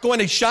 and I'm not going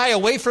to shy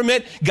away from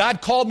it.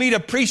 God called me to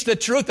preach the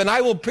truth, and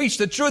I will preach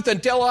the truth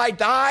until I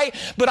die,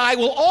 but I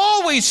will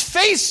always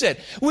face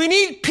it. We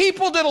need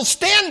people that'll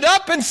stand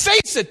up and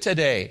face it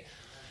today.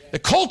 The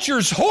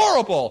culture's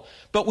horrible,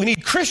 but we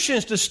need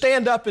Christians to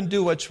stand up and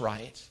do what's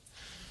right.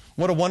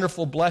 What a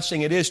wonderful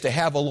blessing it is to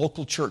have a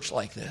local church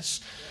like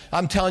this.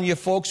 I'm telling you,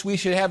 folks, we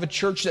should have a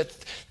church that's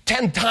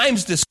 10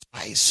 times this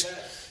size.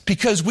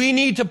 Because we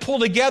need to pull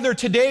together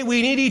today.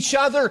 We need each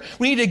other.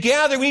 We need to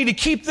gather. We need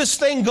to keep this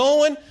thing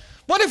going.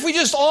 What if we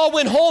just all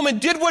went home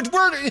and did what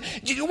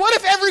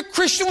if every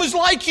Christian was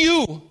like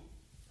you?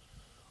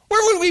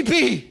 Where would we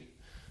be?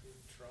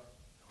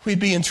 We'd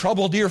be in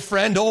trouble, dear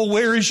friend. Oh,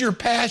 where is your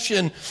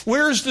passion?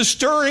 Where is the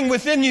stirring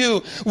within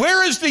you?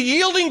 Where is the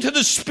yielding to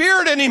the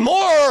Spirit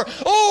anymore?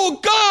 Oh,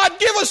 God,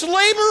 give us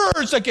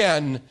laborers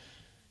again.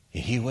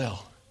 And He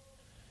will,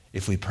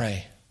 if we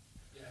pray.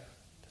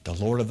 The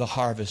Lord of the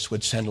harvest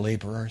would send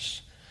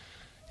laborers.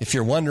 If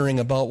you're wondering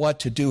about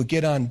what to do,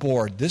 get on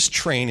board. This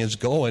train is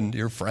going,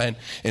 dear friend,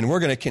 and we're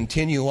going to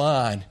continue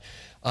on.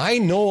 I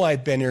know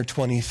I've been here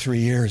 23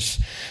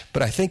 years,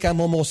 but I think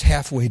I'm almost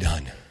halfway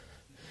done.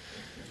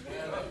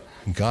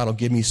 God will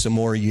give me some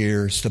more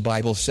years. The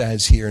Bible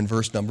says here in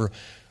verse number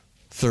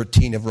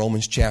 13 of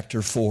Romans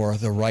chapter 4,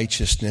 the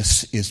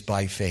righteousness is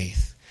by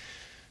faith.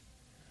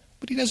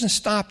 But He doesn't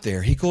stop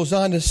there. He goes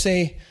on to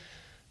say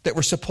that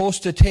we're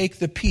supposed to take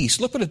the peace.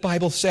 Look what the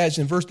Bible says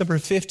in verse number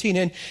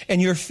 15,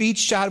 and your feet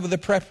shod with the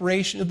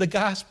preparation of the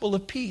gospel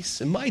of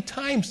peace. And my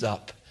time's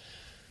up.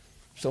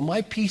 So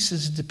my peace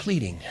is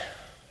depleting.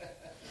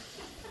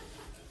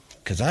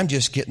 Because I'm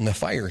just getting the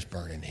fires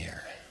burning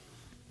here.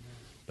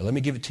 But let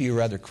me give it to you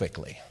rather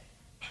quickly.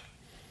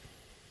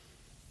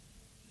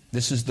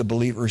 This is the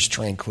believer's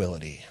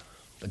tranquility,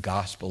 the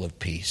gospel of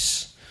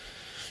peace.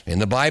 In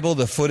the Bible,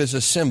 the foot is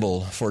a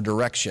symbol for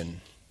direction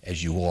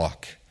as you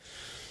walk.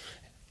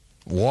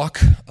 Walk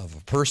of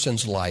a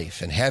person's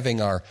life, and having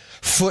our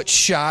foot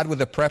shod with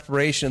the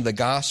preparation of the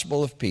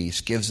gospel of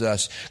peace gives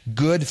us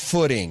good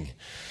footing,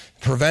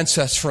 prevents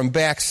us from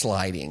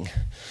backsliding.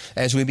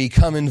 As we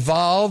become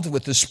involved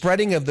with the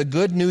spreading of the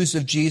good news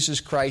of Jesus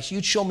Christ,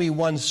 you'd show me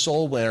one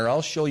soul winner,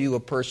 I'll show you a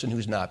person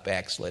who's not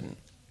backslidden.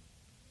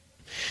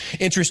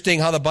 Interesting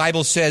how the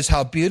Bible says,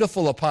 how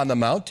beautiful upon the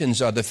mountains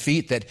are the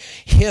feet that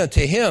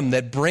to him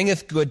that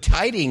bringeth good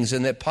tidings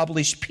and that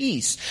publish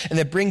peace and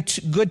that bring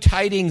good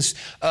tidings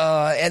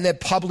and that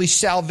publish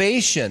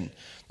salvation.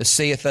 That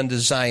saith unto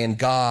Zion,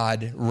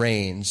 God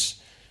reigns.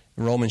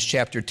 Romans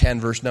chapter 10,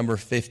 verse number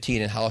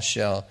 15, and how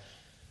shall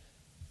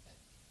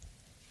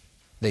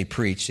they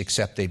preach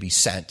except they be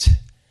sent?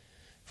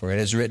 For it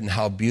is written,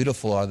 how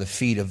beautiful are the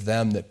feet of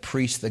them that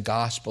preach the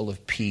gospel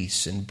of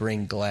peace and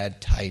bring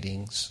glad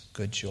tidings,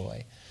 good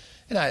joy.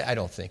 And I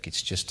don't think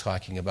it's just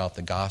talking about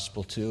the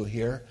gospel too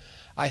here.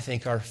 I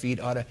think our feet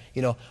ought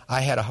to,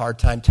 I had a hard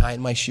time tying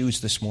my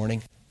shoes this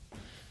morning.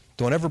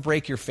 Don't ever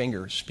break your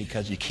fingers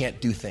because you can't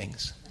do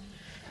things.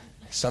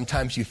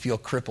 Sometimes you feel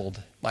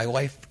crippled. My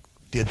wife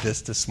did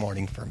this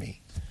morning for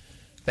me.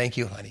 Thank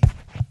you, honey.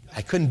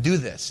 I couldn't do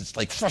this. It's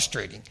like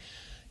frustrating.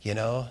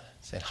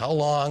 Said, how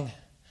long?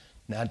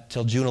 Not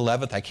till June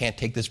 11th. I can't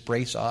take this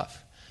brace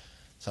off.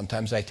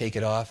 Sometimes I take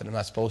it off and I'm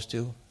not supposed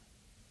to.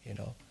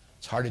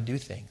 It's hard to do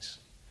things.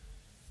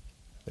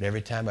 But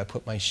every time I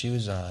put my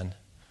shoes on,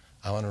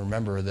 I want to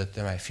remember that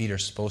my feet are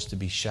supposed to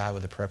be shod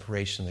with the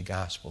preparation of the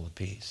gospel of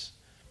peace.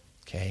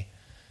 Okay?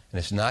 And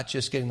it's not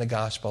just getting the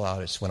gospel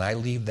out. It's when I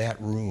leave that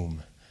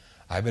room,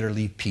 I better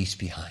leave peace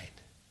behind.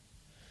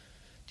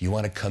 Do you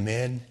want to come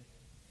in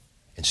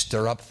and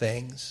stir up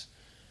things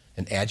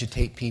and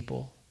agitate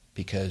people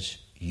because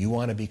you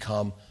want to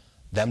become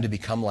them to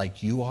become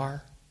like you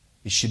are?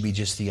 It should be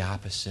just the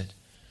opposite.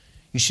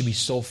 You should be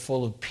so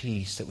full of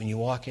peace that when you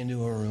walk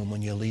into a room,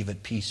 when you leave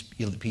it, peace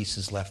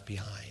is left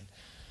behind.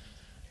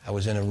 I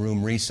was in a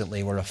room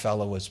recently where a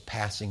fellow was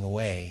passing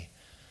away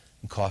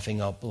and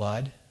coughing up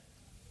blood,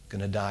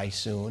 going to die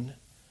soon.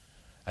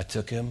 I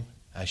took him,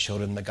 I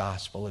showed him the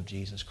gospel of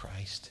Jesus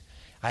Christ.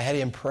 I had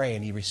him pray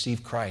and he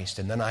received Christ,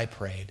 and then I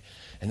prayed.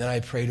 And then I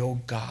prayed,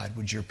 oh God,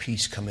 would your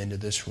peace come into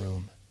this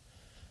room?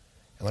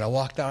 And when I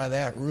walked out of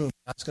that room,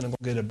 I was going to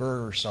go get a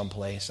burger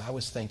someplace. I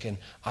was thinking,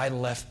 I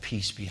left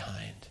peace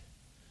behind.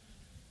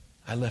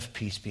 I left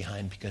peace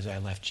behind because I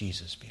left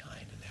Jesus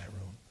behind in that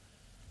room.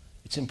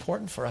 It's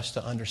important for us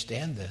to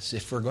understand this.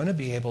 If we're going to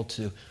be able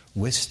to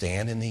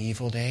withstand in the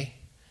evil day,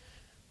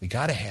 we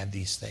got to have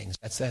these things.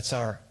 That's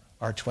our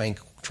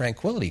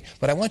tranquility.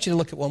 But I want you to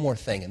look at one more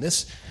thing, and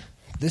this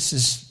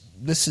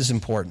is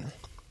important.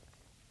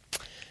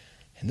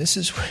 And this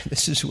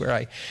is where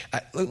I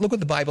look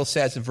what the Bible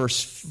says in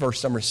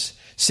verse number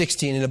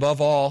 16. And above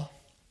all,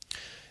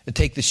 to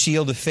take the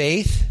shield of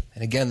faith.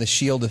 And again, the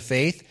shield of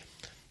faith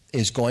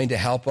is going to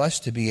help us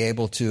to be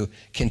able to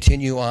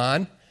continue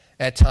on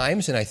at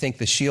times. And I think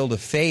the shield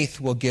of faith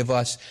will give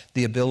us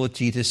the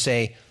ability to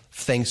say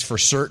things for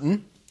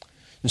certain.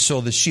 And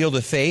so the shield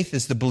of faith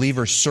is the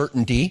believer's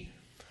certainty.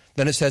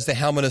 Then it says the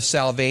helmet of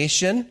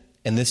salvation.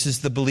 And this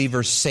is the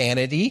believer's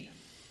sanity.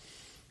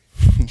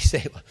 You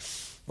say,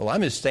 well,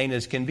 I'm as sane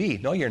as can be.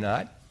 No, you're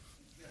not.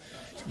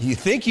 You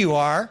think you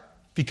are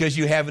because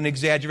you have an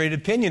exaggerated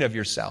opinion of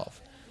yourself.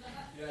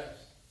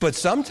 But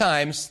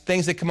sometimes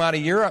things that come out of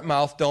your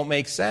mouth don't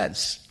make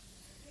sense.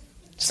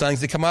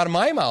 Things that come out of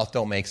my mouth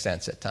don't make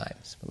sense at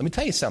times. But let me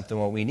tell you something.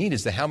 What we need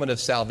is the helmet of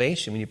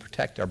salvation. We need to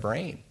protect our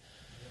brain.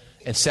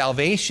 And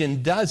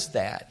salvation does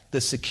that.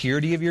 The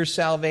security of your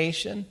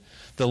salvation,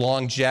 the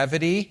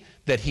longevity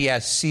that He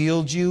has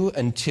sealed you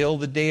until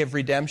the day of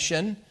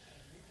redemption.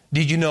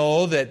 Did you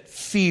know that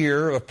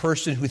fear of a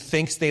person who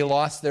thinks they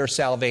lost their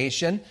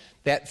salvation,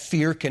 that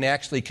fear can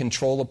actually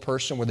control a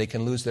person where they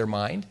can lose their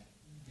mind?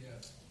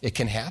 Yes. It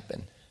can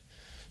happen.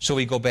 So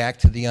we go back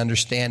to the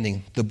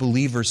understanding, the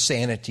believer's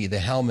sanity, the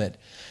helmet.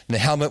 And the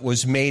helmet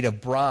was made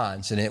of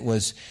bronze, and it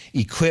was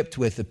equipped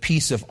with a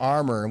piece of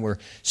armor. And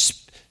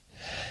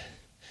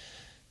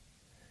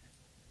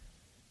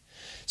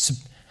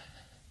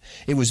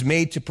it was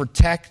made to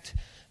protect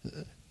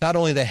not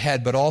only the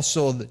head, but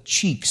also the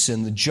cheeks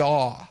and the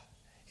jaw.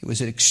 It was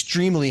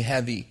extremely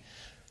heavy.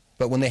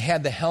 But when they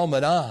had the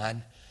helmet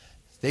on,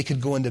 they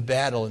could go into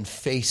battle and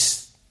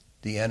face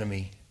the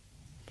enemy.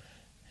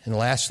 And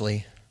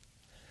lastly,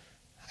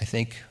 I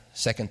think,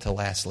 second to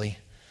lastly,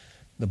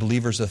 the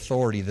believer's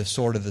authority, the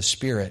sword of the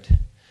Spirit.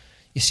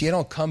 You see, I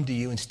don't come to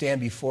you and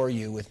stand before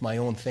you with my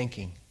own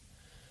thinking.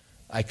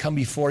 I come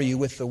before you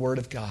with the Word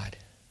of God.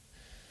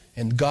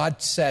 And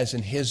God says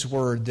in His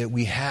Word that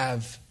we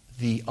have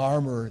the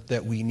armor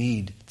that we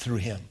need through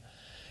Him.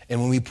 And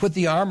when we put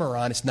the armor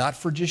on, it's not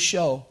for just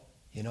show.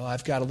 You know,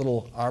 I've got a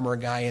little armor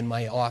guy in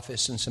my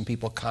office, and some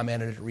people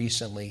commented it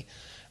recently.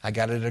 I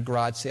got it at a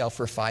garage sale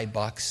for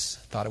 $5.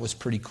 Thought it was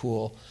pretty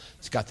cool.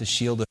 It's got the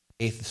shield of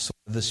faith, the sword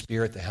of the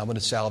Spirit, the helmet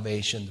of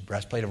salvation, the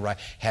breastplate of right,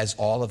 has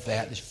all of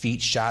that. The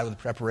feet shod with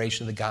the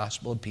preparation of the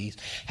gospel of peace,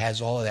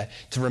 has all of that.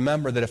 To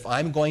remember that if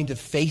I'm going to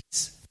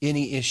face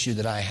any issue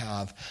that I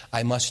have,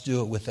 I must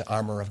do it with the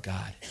armor of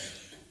God.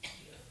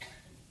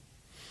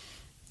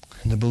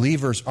 And the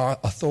believer's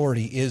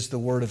authority is the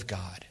Word of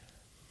God.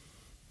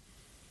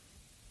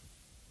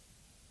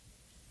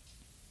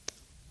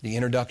 The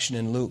introduction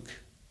in Luke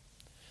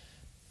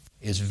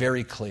is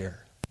very clear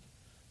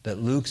that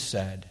Luke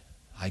said,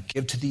 I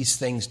give to these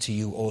things to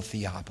you, O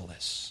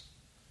Theophilus,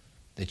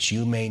 that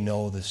you may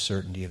know the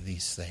certainty of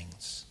these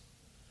things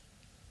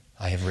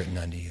I have written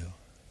unto you.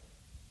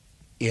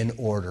 In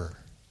order,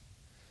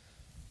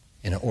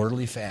 in an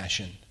orderly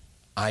fashion,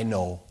 I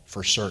know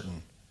for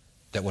certain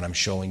that what I'm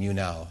showing you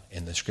now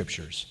in the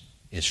Scriptures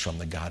is from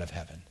the God of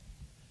heaven.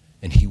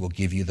 And He will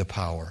give you the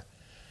power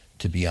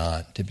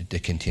to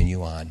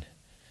continue on.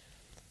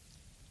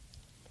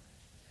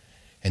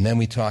 And then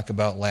we talk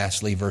about,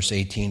 lastly, verse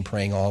 18,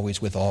 praying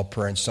always with all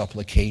prayer and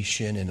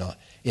supplication and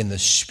in the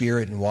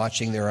Spirit, and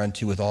watching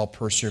thereunto with all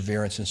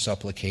perseverance and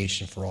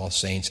supplication for all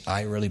saints.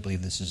 I really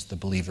believe this is the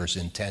believer's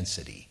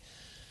intensity.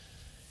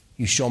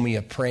 You show me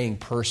a praying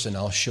person,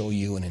 I'll show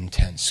you an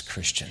intense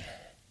Christian.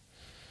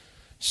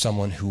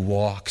 Someone who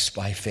walks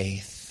by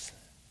faith,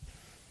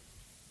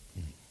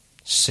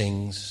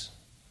 sings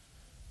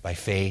by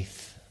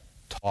faith,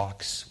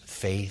 talks with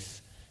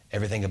faith.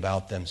 Everything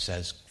about them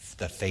says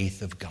the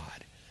faith of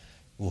God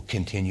will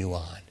continue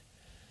on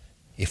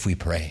if we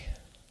pray.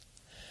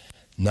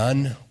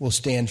 None will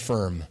stand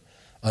firm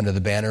under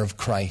the banner of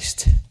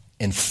Christ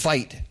and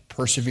fight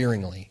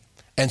perseveringly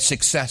and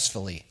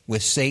successfully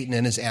with Satan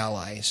and his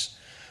allies,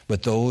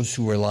 but those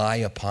who rely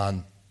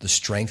upon the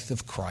strength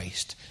of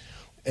Christ,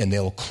 and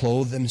they'll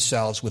clothe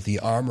themselves with the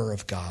armor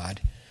of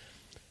God,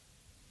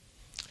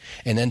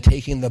 and then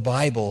taking the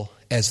Bible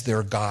as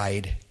their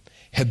guide,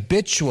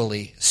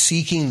 habitually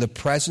seeking the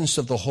presence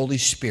of the Holy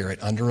Spirit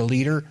under a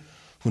leader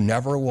who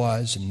never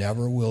was and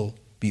never will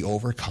be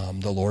overcome,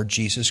 the Lord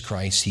Jesus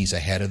Christ. He's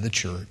ahead of the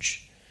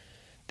church.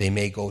 They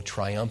may go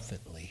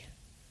triumphantly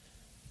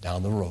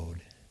down the road,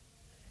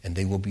 and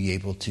they will be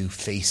able to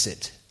face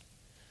it.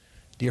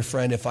 Dear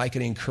friend, if I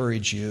could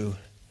encourage you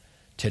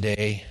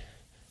today,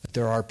 that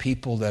there are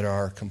people that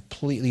are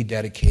completely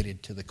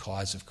dedicated to the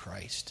cause of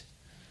Christ.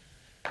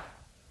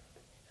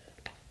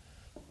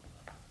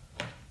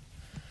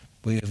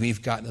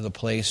 We've gotten to the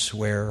place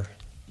where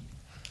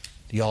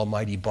the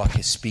almighty buck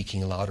is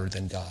speaking louder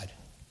than God.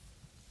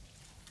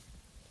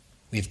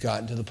 We've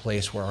gotten to the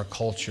place where our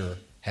culture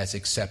has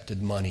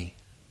accepted money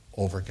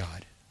over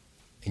God.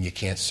 And you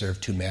can't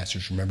serve two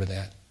masters. Remember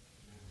that?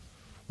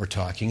 We're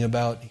talking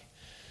about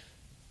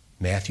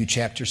Matthew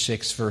chapter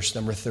 6, verse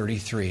number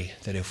 33,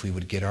 that if we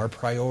would get our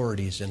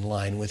priorities in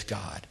line with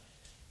God,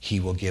 He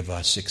will give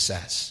us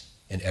success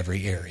in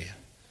every area.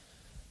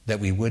 That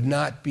we would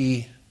not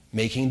be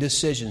making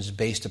decisions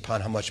based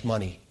upon how much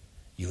money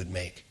you would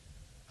make,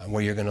 on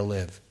where you're going to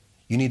live.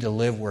 You need to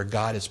live where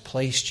God has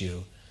placed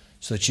you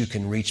so that you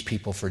can reach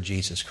people for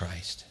Jesus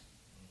Christ.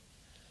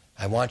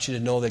 I want you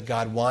to know that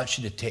God wants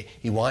you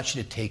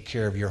to take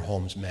care of your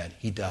home's men.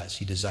 He does.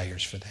 He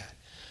desires for that.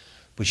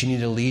 But you need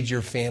to lead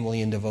your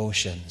family in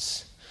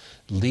devotions.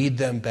 Lead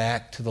them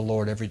back to the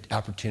Lord every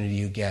opportunity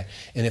you get.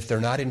 And if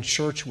they're not in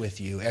church with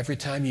you, every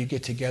time you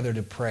get together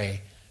to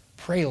pray,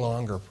 pray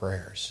longer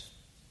prayers.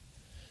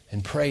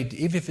 And pray,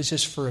 even if it's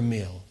just for a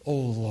meal, oh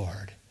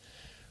Lord,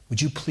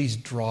 would you please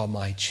draw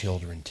my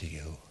children to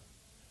you?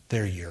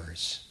 They're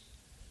yours.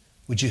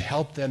 Would you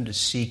help them to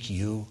seek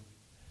you?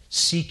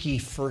 Seek ye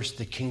first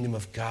the kingdom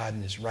of God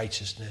and his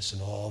righteousness,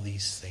 and all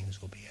these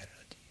things will be added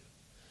unto you.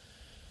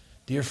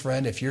 Dear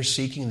friend, if you're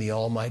seeking the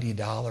almighty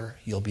dollar,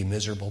 you'll be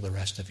miserable the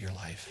rest of your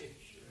life.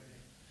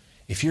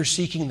 If you're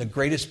seeking the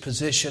greatest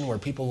position where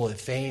people will have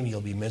fame, you'll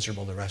be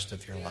miserable the rest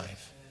of your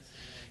life.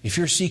 If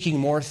you're seeking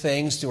more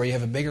things to where you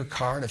have a bigger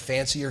car and a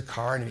fancier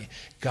car, and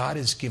God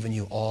has given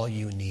you all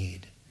you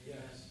need.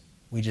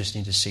 We just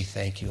need to say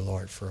thank you,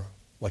 Lord, for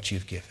what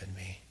you've given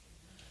me.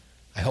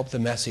 I hope the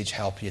message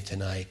helped you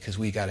tonight, because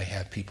we got to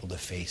have people to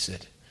face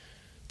it.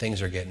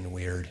 Things are getting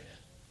weird.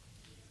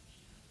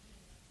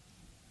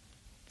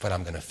 But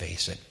I'm going to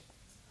face it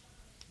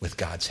with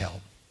God's help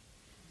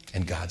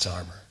and God's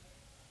armor.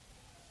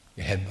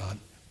 Your head bowed.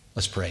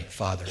 Let's pray.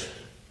 Father,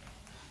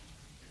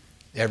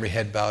 every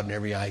head bowed and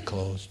every eye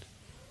closed.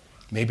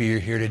 Maybe you're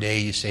here today,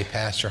 you say,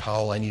 Pastor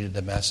Howell, I needed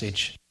the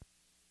message.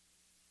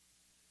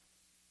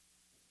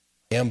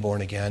 I am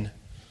born again.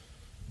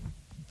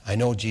 I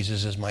know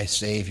Jesus is my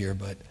Savior,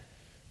 but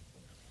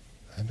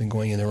I've been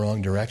going in the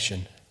wrong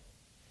direction.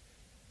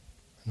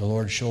 And the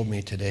Lord showed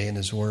me today in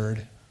his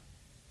word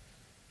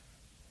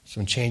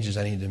some changes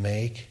I need to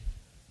make.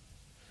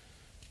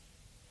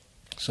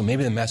 So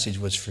maybe the message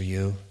was for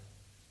you.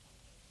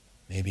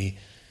 Maybe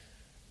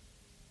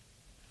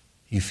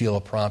you feel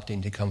a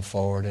prompting to come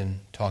forward and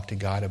talk to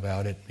God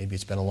about it. Maybe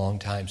it's been a long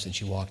time since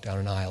you walked down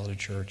an aisle at a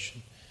church,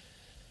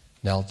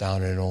 knelt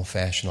down at an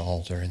old-fashioned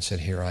altar and said,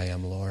 here I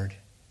am, Lord.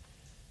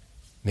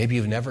 Maybe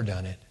you've never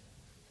done it.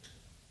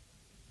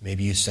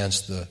 Maybe you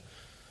sense the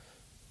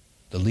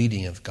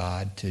leading of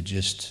God to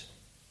just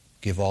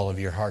give all of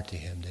your heart to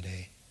him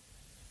today.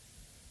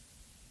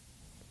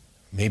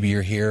 Maybe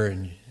you're here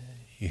and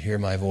you hear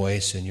my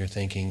voice and you're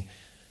thinking,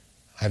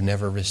 I've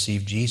never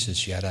received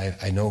Jesus yet.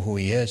 I know who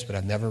he is, but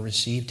I've never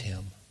received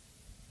him.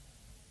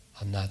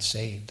 I'm not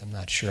saved. I'm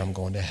not sure I'm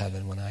going to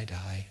heaven when I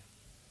die.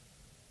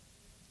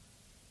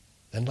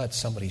 Then let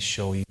somebody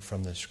show you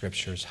from the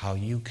Scriptures how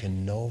you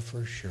can know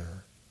for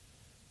sure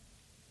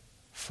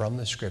from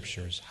the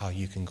Scriptures how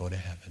you can go to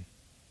heaven.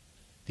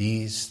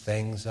 These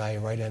things I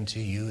write unto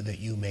you that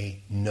you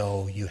may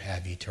know you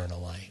have eternal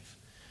life.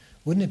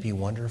 Wouldn't it be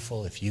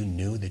wonderful if you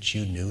knew that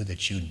you knew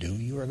that you knew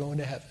you were going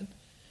to heaven?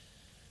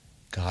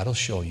 God will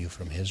show you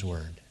from his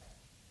word.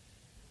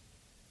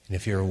 And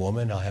if you're a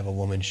woman, I'll have a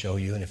woman show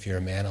you. And if you're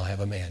a man, I'll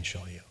have a man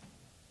show you.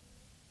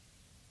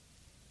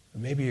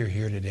 But maybe you're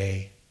here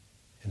today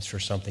and it's for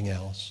something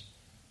else.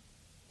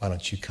 Why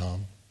don't you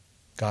come?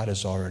 God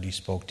has already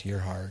spoke to your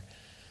heart.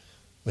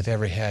 With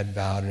every head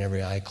bowed and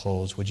every eye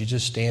closed, would you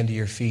just stand to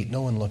your feet,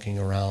 no one looking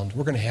around?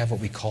 We're going to have what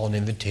we call an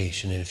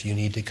invitation, and if you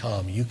need to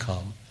come, you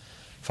come.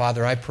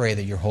 Father, I pray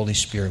that your Holy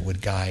Spirit would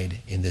guide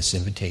in this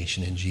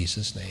invitation in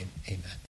Jesus' name. Amen.